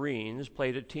Wolverines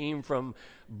played a team from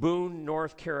Boone,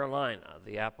 North Carolina,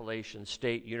 the Appalachian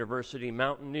State University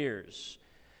Mountaineers.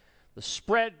 The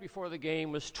spread before the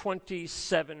game was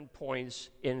 27 points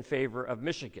in favor of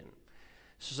Michigan.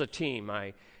 This is a team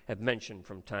I have mentioned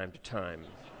from time to time.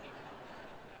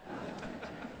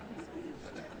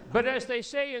 But as they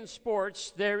say in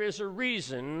sports, there is a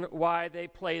reason why they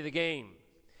play the game.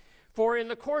 For in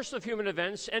the course of human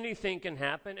events, anything can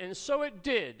happen, and so it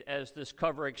did, as this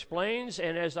cover explains,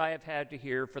 and as I have had to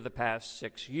hear for the past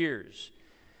 6 years,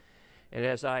 and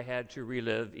as I had to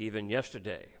relive even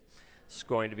yesterday. It's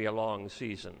going to be a long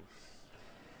season.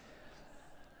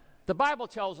 The Bible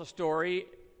tells a story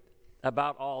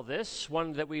about all this,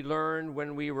 one that we learned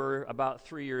when we were about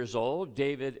 3 years old,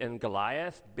 David and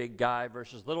Goliath, big guy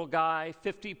versus little guy,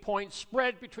 50-point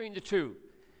spread between the two.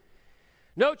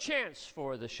 No chance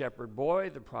for the shepherd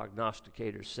boy, the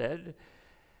prognosticator said.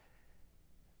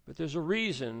 But there's a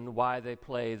reason why they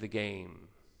play the game.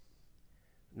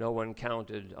 No one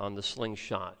counted on the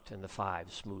slingshot and the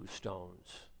 5 smooth stones.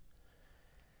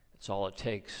 It's all it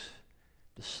takes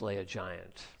to slay a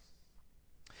giant.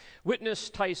 Witness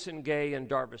Tyson Gay and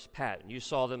Darvis Patton. You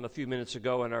saw them a few minutes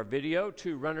ago in our video,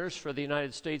 2 runners for the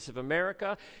United States of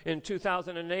America. In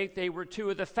 2008, they were 2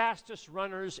 of the fastest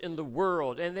runners in the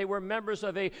world, and they were members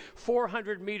of a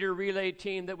 400-meter relay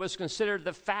team that was considered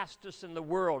the fastest in the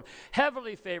world,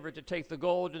 heavily favored to take the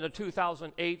gold in the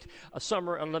 2008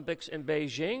 Summer Olympics in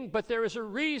Beijing. But there is a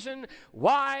reason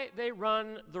why they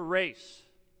run the race.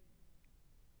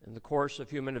 In the course of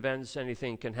human events,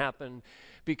 anything can happen,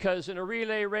 because in a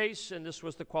relay race, and this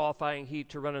was the qualifying heat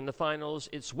to run in the finals,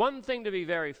 it's one thing to be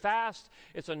very fast,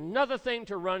 it's another thing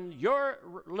to run your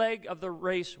leg of the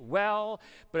race well,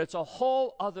 but it's a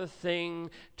whole other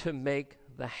thing to make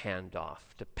the handoff,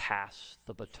 to pass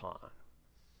the baton.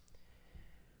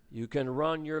 You can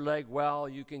run your leg well,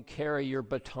 you can carry your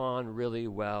baton really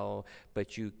well,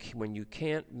 but when you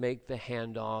can't make the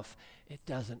handoff, it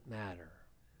doesn't matter.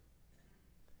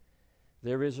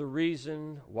 There is a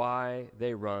reason why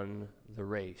they run the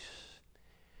race.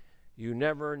 You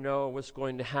never know what's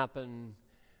going to happen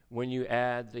when you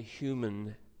add the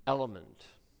human element.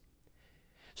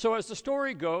 So as the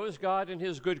story goes, God in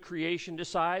his good creation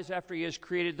decides, after he has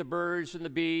created the birds and the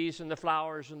bees and the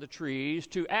flowers and the trees,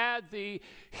 to add the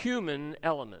human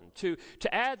element, to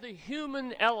add the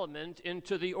human element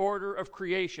into the order of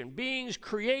creation. Beings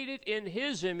created in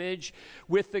his image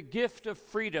with the gift of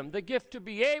freedom, the gift to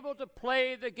be able to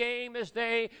play the game as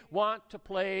they want to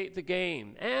play the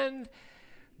game. And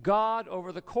God,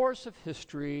 over the course of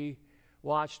history,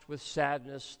 watched with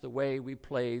sadness the way we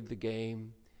played the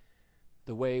game,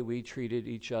 the way we treated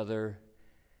each other,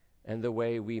 and the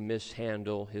way we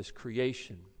mishandle his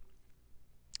creation.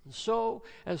 And so,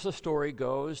 as the story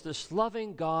goes, this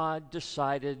loving God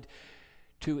decided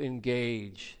to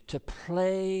engage, to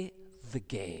play the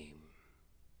game.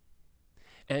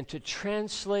 and to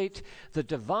translate the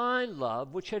divine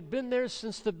love, which had been there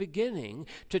since the beginning,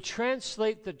 to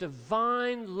translate the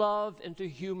divine love into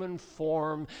human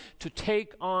form, to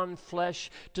take on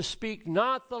flesh, to speak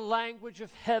not the language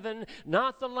of heaven,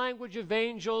 not the language of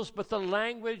angels, but the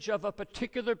language of a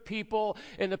particular people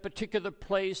in a particular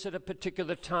place at a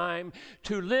particular time,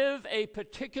 to live a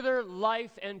particular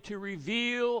life and to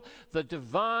reveal the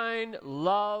divine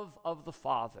love of the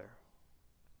Father.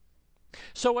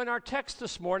 So in our text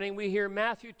this morning, we hear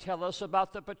Matthew tell us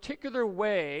about the particular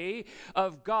way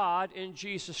of God in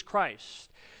Jesus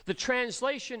Christ. The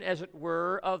translation, as it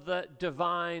were, of the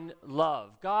divine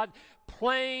love. God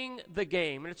playing the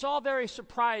game. And it's all very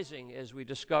surprising, as we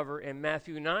discover in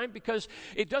Matthew 9, because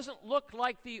it doesn't look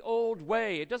like the old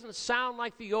way. It doesn't sound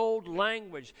like the old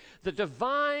language. The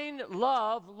divine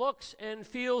love looks and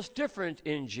feels different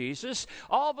in Jesus.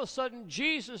 All of a sudden,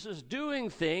 Jesus is doing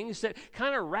things that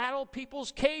kind of rattle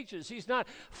people's cages. He's not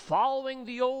following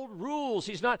the old rules.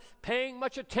 He's not paying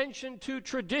much attention to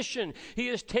tradition. He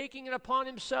is taking it upon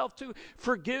himself to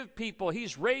forgive people.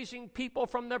 He's raising people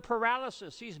from their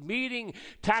paralysis. He's meeting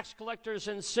tax collectors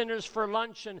and sinners for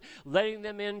lunch and letting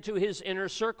them into his inner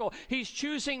circle. He's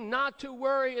choosing not to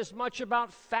worry as much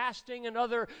about fasting and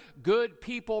other good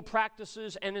people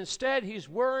practices, and instead he's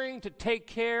worrying to take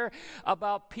care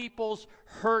about people's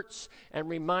hurts and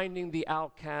reminding the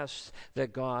outcasts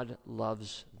that God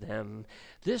loves them.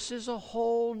 This is a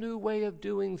whole new way of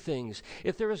doing things.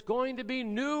 If there is going to be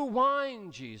new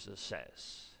wine, Jesus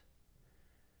says,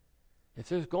 if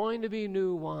there's going to be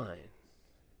new wine,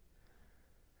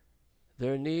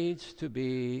 there needs to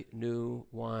be new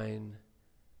wine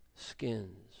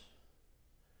skins.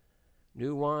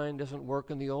 New wine doesn't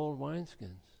work in the old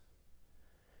wineskins.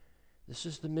 This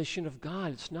is the mission of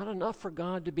God. It's not enough for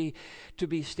God to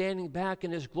be standing back in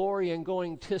his glory and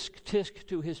going tisk tisk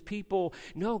to his people.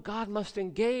 No, God must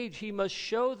engage. He must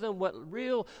show them what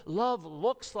real love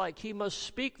looks like. He must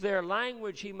speak their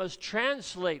language. He must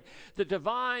translate the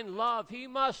divine love. He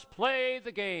must play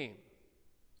the game.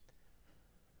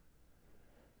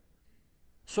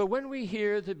 So when we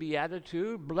hear the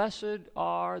Beatitude, blessed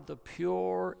are the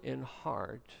pure in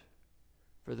heart,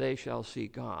 for they shall see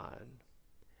God,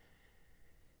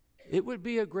 it would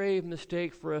be a grave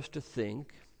mistake for us to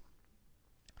think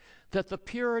that the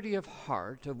purity of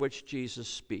heart of which Jesus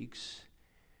speaks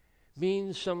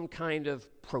means some kind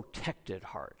of protected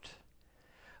heart,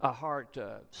 a heart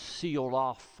sealed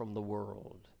off from the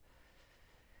world.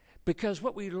 Because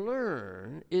what we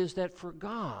learn is that for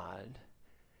God,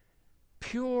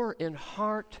 pure in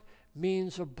heart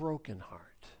means a broken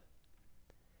heart,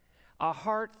 a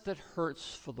heart that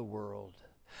hurts for the world,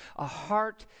 a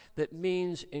heart that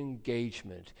means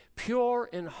engagement. Pure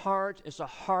in heart is a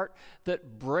heart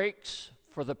that breaks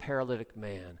for the paralytic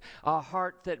man, a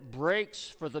heart that breaks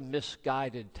for the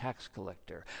misguided tax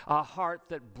collector, a heart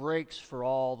that breaks for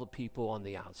all the people on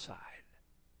the outside.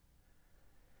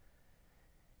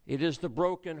 It is the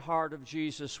broken heart of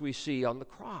Jesus we see on the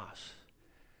cross.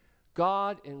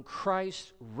 God in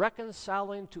Christ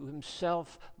reconciling to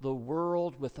himself the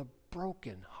world with a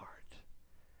broken heart.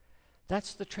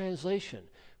 That's the translation.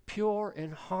 Pure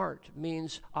in heart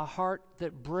means a heart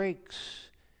that breaks.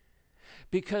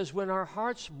 Because when our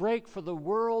hearts break for the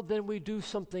world, then we do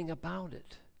something about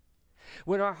it.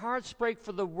 When our hearts break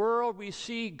for the world, we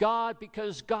see God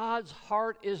because God's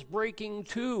heart is breaking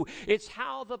too. It's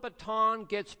how the baton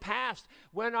gets passed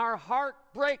when our heart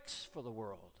breaks for the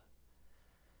world.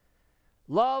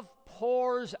 Love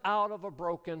pours out of a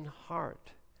broken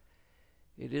heart.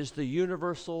 It is the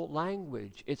universal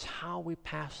language. It's how we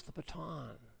pass the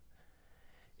baton.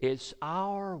 It's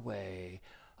our way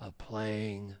of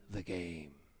playing the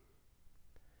game.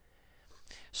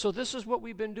 So this is what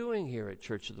we've been doing here at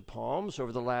Church of the Palms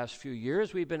over the last few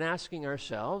years. We've been asking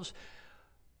ourselves,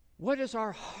 what is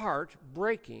our heart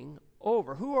breaking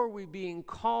over? Who are we being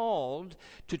called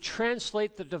to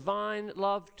translate the divine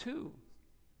love to?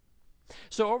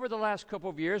 So over the last couple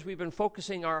of years, we've been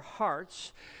focusing our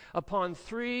hearts upon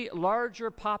three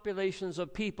larger populations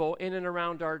of people in and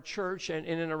around our church and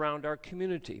in and around our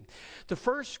community. The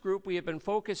first group we have been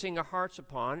focusing our hearts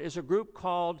upon is a group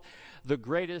called the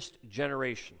Greatest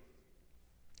Generation.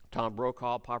 Tom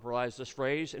Brokaw popularized this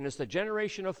phrase, and it's the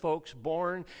generation of folks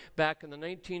born back in the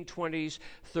 1920s,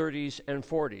 30s, and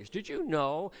 40s. Did you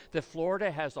know that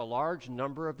Florida has a large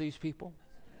number of these people?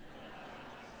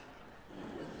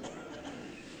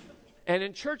 And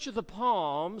in Church of the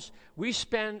Palms, we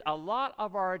spend a lot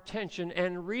of our attention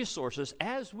and resources,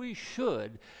 as we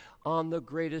should, on the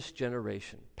greatest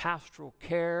generation. Pastoral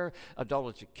care,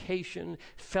 adult education,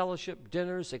 fellowship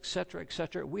dinners, etc.,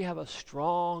 etc. We have a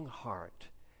strong heart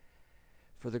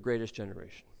for the greatest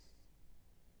generation.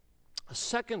 A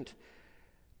second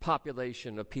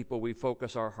population of people we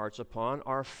focus our hearts upon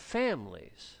are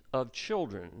families of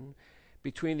children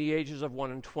between the ages of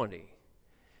 1 and 20.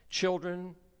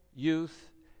 Children,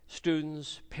 youth,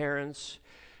 students, parents.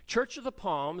 Church of the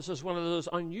Palms is one of those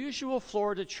unusual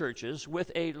Florida churches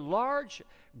with a large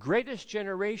greatest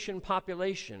generation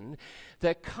population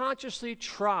that consciously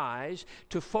tries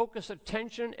to focus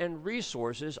attention and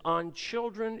resources on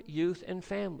children, youth, and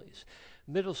families.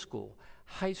 Middle school,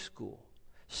 high school,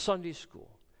 Sunday school,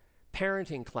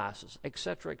 parenting classes,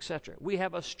 etc., etc. We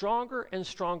have a stronger and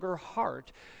stronger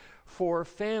heart for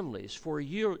families, for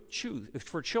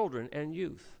children and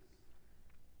youth.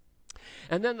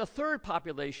 And then the third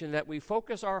population that we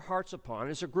focus our hearts upon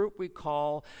is a group we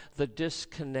call the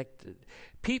disconnected.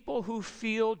 People who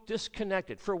feel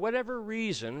disconnected for whatever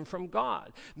reason from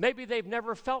God. Maybe they've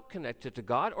never felt connected to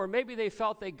God, or maybe they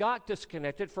felt they got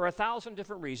disconnected for 1,000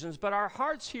 different reasons, but our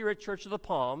hearts here at Church of the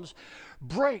Palms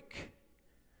break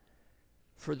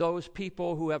for those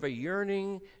people who have a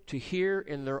yearning to hear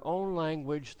in their own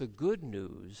language the good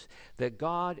news that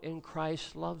God in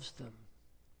Christ loves them.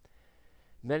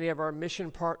 Many of our mission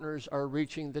partners are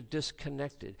reaching the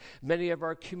disconnected. Many of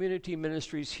our community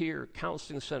ministries here,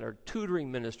 counseling center,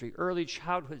 tutoring ministry, early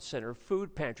childhood center,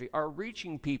 food pantry, are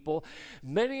reaching people,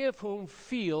 many of whom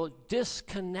feel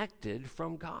disconnected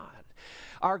from God.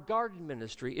 Our garden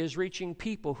ministry is reaching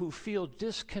people who feel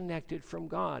disconnected from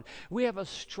God. We have a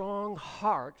strong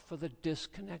heart for the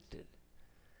disconnected.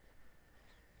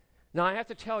 Now, I have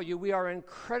to tell you, we are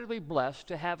incredibly blessed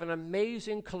to have an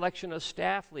amazing collection of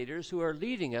staff leaders who are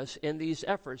leading us in these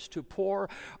efforts to pour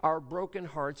our broken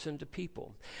hearts into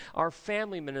people. Our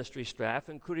family ministry staff,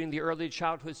 including the Early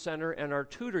Childhood Center and our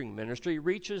tutoring ministry,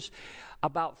 reaches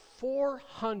about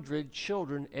 400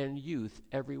 children and youth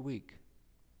every week.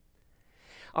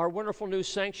 Our wonderful new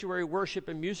sanctuary worship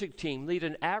and music team lead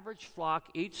an average flock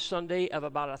each Sunday of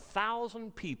about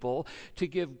 1,000 people to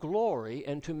give glory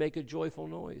and to make a joyful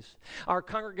noise. Our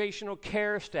congregational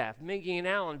care staff, Mingy and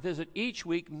Allen, visit each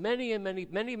week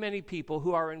many people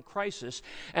who are in crisis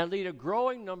and lead a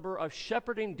growing number of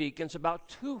shepherding deacons, about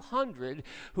 200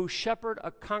 who shepherd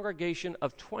a congregation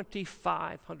of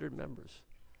 2,500 members.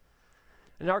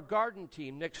 And our garden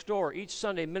team next door each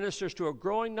Sunday ministers to a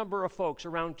growing number of folks,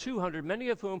 around 200, many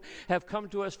of whom have come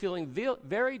to us feeling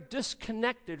very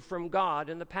disconnected from God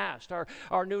in the past.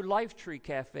 Our new Life Tree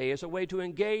Cafe is a way to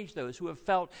engage those who have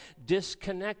felt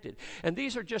disconnected. And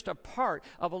these are just a part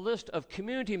of a list of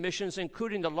community missions,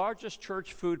 including the largest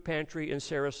church food pantry in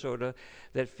Sarasota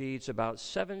that feeds about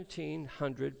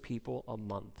 1,700 people a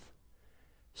month,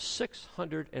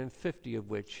 650 of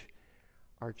which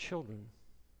are children.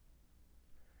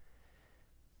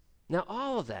 Now,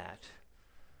 all of that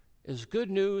is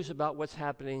good news about what's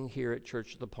happening here at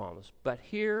Church of the Palms. But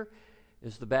here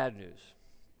is the bad news.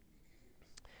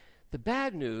 The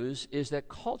bad news is that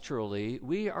culturally,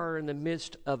 we are in the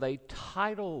midst of a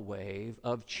tidal wave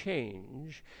of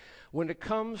change when it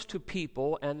comes to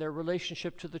people and their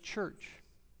relationship to the church.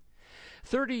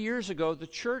 30 years ago, the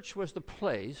church was the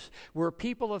place where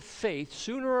people of faith,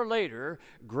 sooner or later,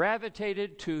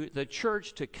 gravitated to the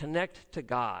church to connect to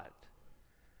God.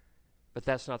 But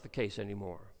that's not the case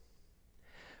anymore.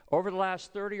 Over the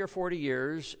last 30 or 40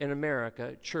 years in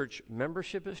America, church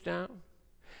membership is down,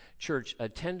 church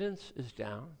attendance is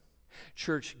down,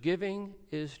 church giving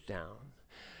is down.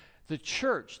 The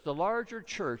church, the larger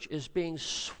church, is being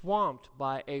swamped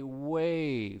by a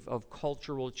wave of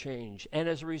cultural change. And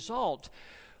as a result,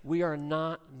 we are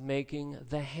not making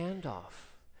the handoff.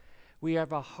 We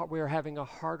are having a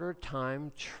harder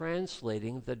time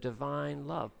translating the divine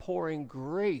love, pouring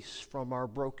grace from our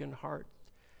broken heart.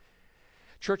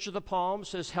 Church of the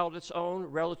Palms has held its own,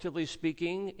 relatively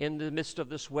speaking, in the midst of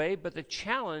this wave, but the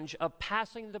challenge of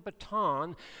passing the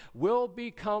baton will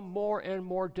become more and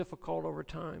more difficult over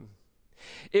time.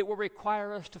 It will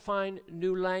require us to find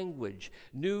new language,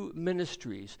 new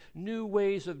ministries, new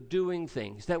ways of doing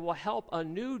things that will help a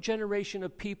new generation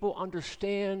of people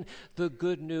understand the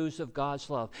good news of God's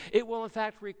love. It will, in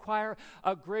fact, require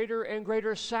a greater and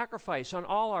greater sacrifice on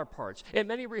all our parts. In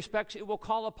many respects, it will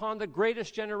call upon the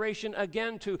greatest generation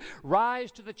again to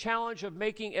rise to the challenge of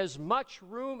making as much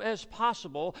room as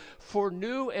possible for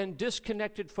new and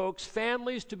disconnected folks,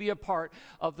 families, to be a part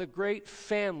of the great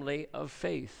family of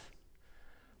faith.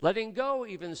 Letting go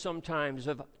even sometimes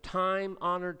of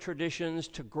time-honored traditions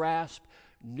to grasp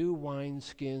new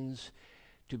wineskins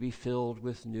to be filled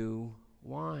with new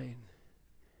wine.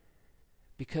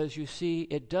 Because you see,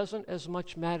 it doesn't as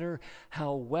much matter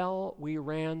how well we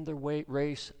ran the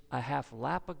race a half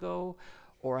lap ago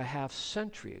or a half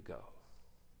century ago.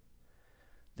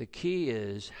 The key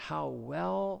is, how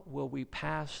well will we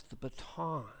pass the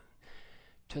baton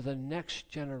to the next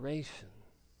generation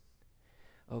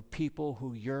of people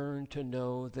who yearn to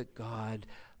know that God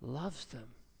loves them?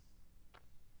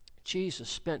 Jesus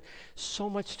spent so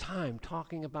much time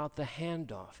talking about the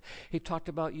handoff. He talked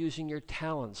about using your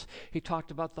talents. He talked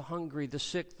about the hungry, the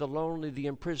sick, the lonely, the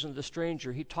imprisoned, the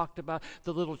stranger. He talked about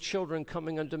the little children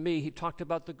coming unto me. He talked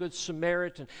about the good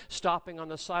Samaritan stopping on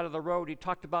the side of the road. He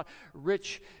talked about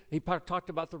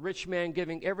the rich man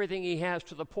giving everything he has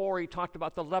to the poor. He talked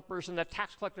about the lepers and the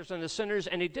tax collectors and the sinners.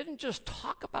 And he didn't just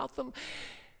talk about them.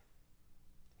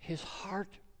 His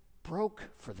heart broke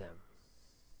for them.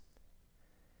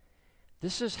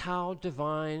 This is how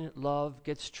divine love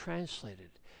gets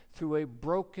translated, through a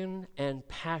broken and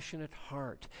passionate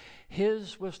heart.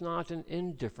 His was not an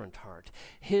indifferent heart.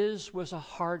 His was a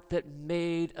heart that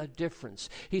made a difference.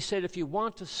 He said, if you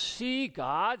want to see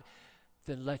God,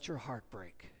 then let your heart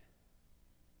break.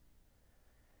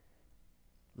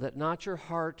 Let not your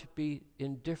heart be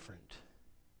indifferent.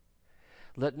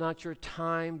 Let not your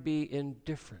time be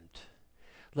indifferent.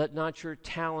 Let not your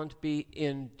talent be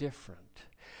indifferent.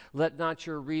 Let not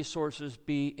your resources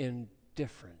be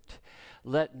indifferent.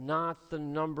 Let not the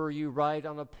number you write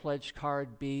on a pledge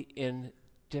card be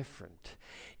indifferent.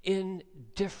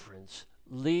 Indifference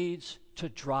leads to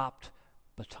dropped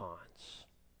batons.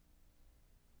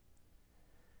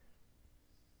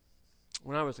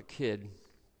 When I was a kid,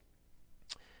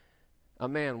 a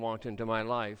man walked into my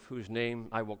life whose name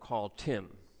I will call Tim.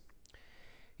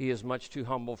 He is much too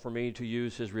humble for me to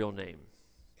use his real name.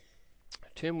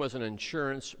 Tim was an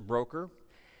insurance broker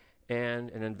and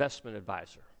an investment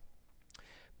advisor.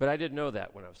 But I didn't know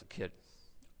that when I was a kid.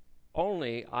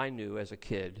 Only I knew as a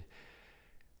kid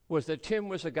was that Tim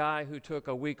was a guy who took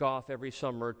a week off every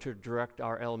summer to direct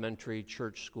our elementary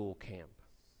church school camp.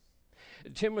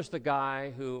 Tim was the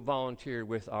guy who volunteered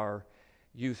with our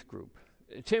youth group.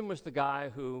 Tim was the guy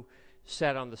who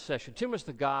sat on the session. Tim was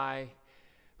the guy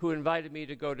who invited me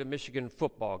to go to Michigan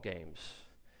football games.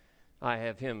 I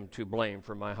have him to blame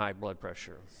for my high blood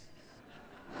pressure.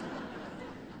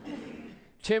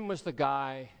 Tim was the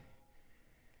guy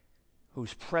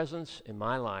whose presence in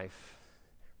my life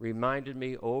reminded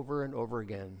me over and over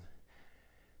again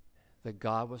that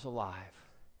God was alive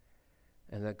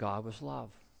and that God was love.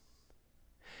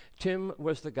 Tim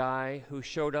was the guy who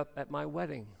showed up at my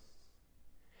wedding.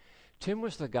 Tim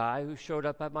was the guy who showed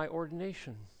up at my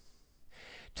ordination.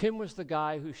 Tim was the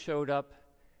guy who showed up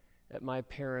at my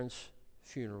parents'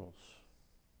 funerals.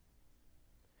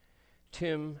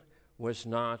 Tim was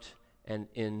not an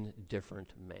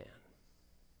indifferent man.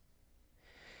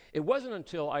 It wasn't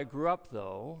until I grew up,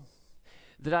 though,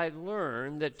 that I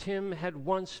learned that Tim had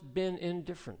once been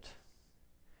indifferent.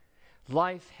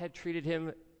 Life had treated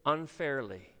him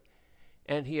unfairly,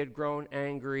 and he had grown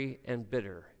angry and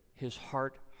bitter. His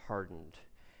heart hardened.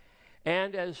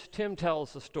 And as Tim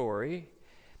tells the story,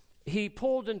 he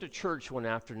pulled into church one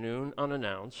afternoon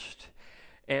unannounced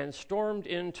and stormed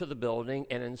into the building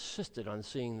and insisted on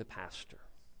seeing the pastor.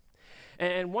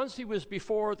 And once he was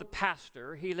before the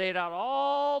pastor, he laid out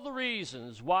all the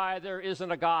reasons why there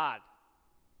isn't a God.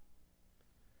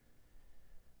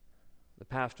 The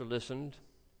pastor listened,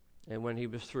 and when he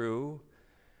was through,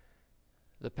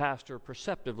 the pastor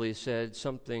perceptively said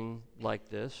something like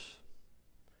this.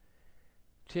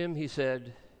 Tim, he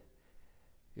said,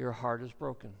 your heart is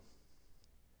broken.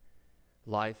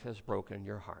 Life has broken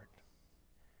your heart.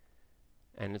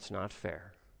 And it's not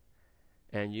fair.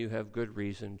 And you have good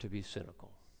reason to be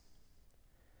cynical.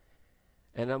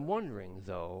 And I'm wondering,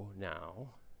 though, now,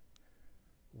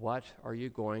 what are you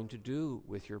going to do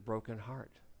with your broken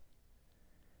heart?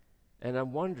 And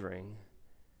I'm wondering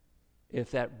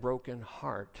if that broken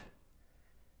heart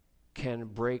can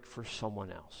break for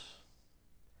someone else.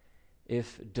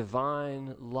 If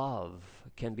divine love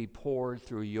can be poured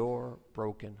through your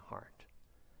broken heart.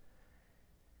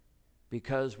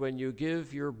 Because when you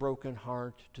give your broken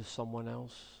heart to someone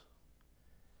else,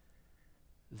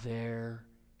 there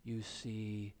you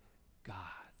see God.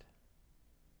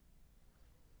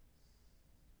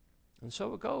 And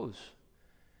so it goes.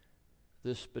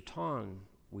 This baton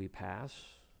we pass,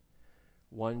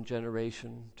 one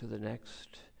generation to the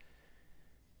next,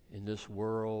 in this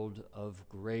world of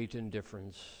great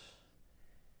indifference,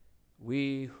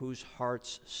 we whose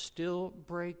hearts still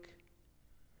break,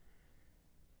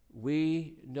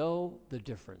 we know the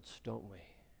difference, don't we?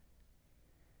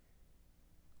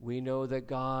 We know that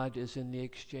God is in the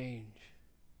exchange.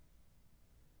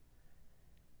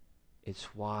 It's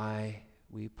why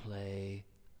we play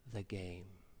the game.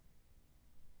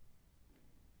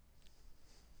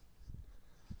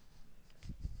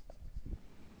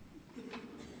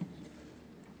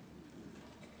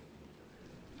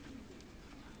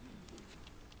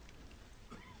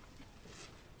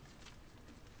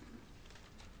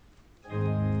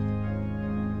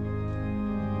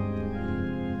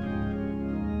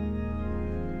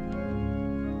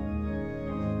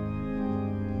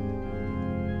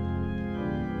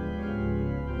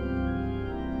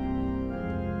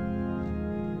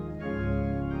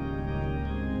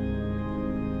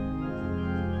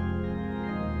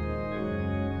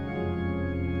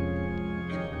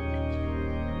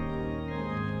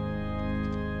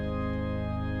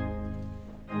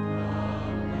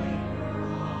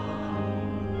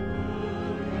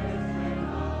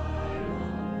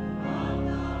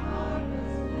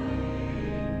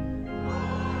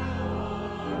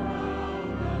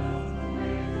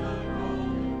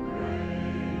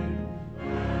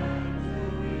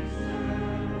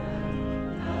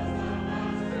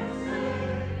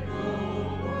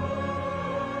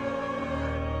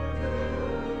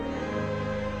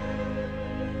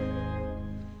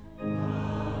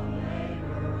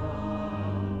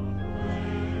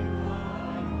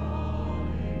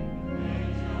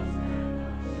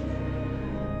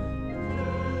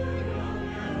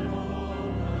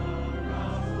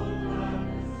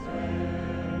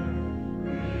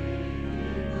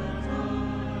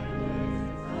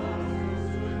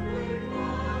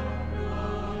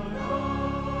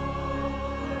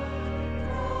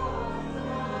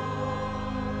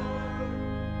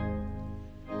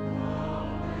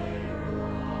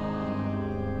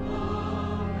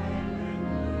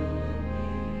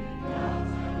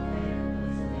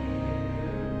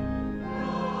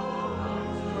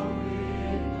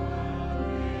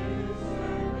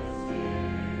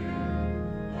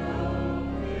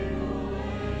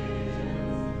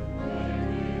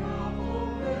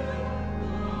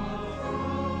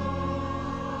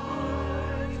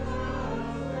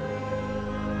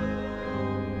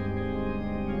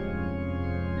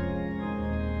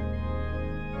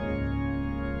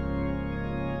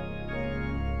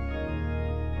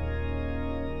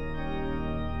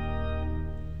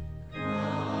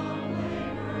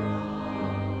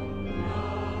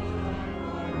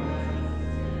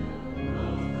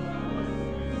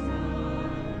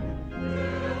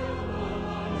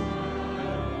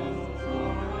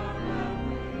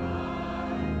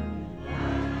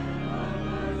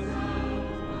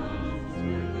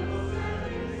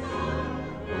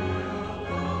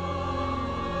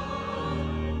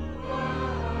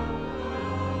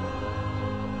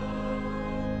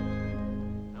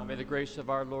 the grace of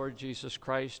our Lord Jesus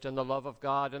Christ and the love of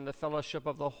God and the fellowship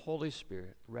of the Holy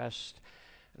Spirit rest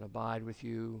and abide with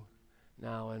you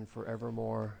now and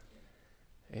forevermore.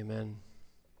 Amen.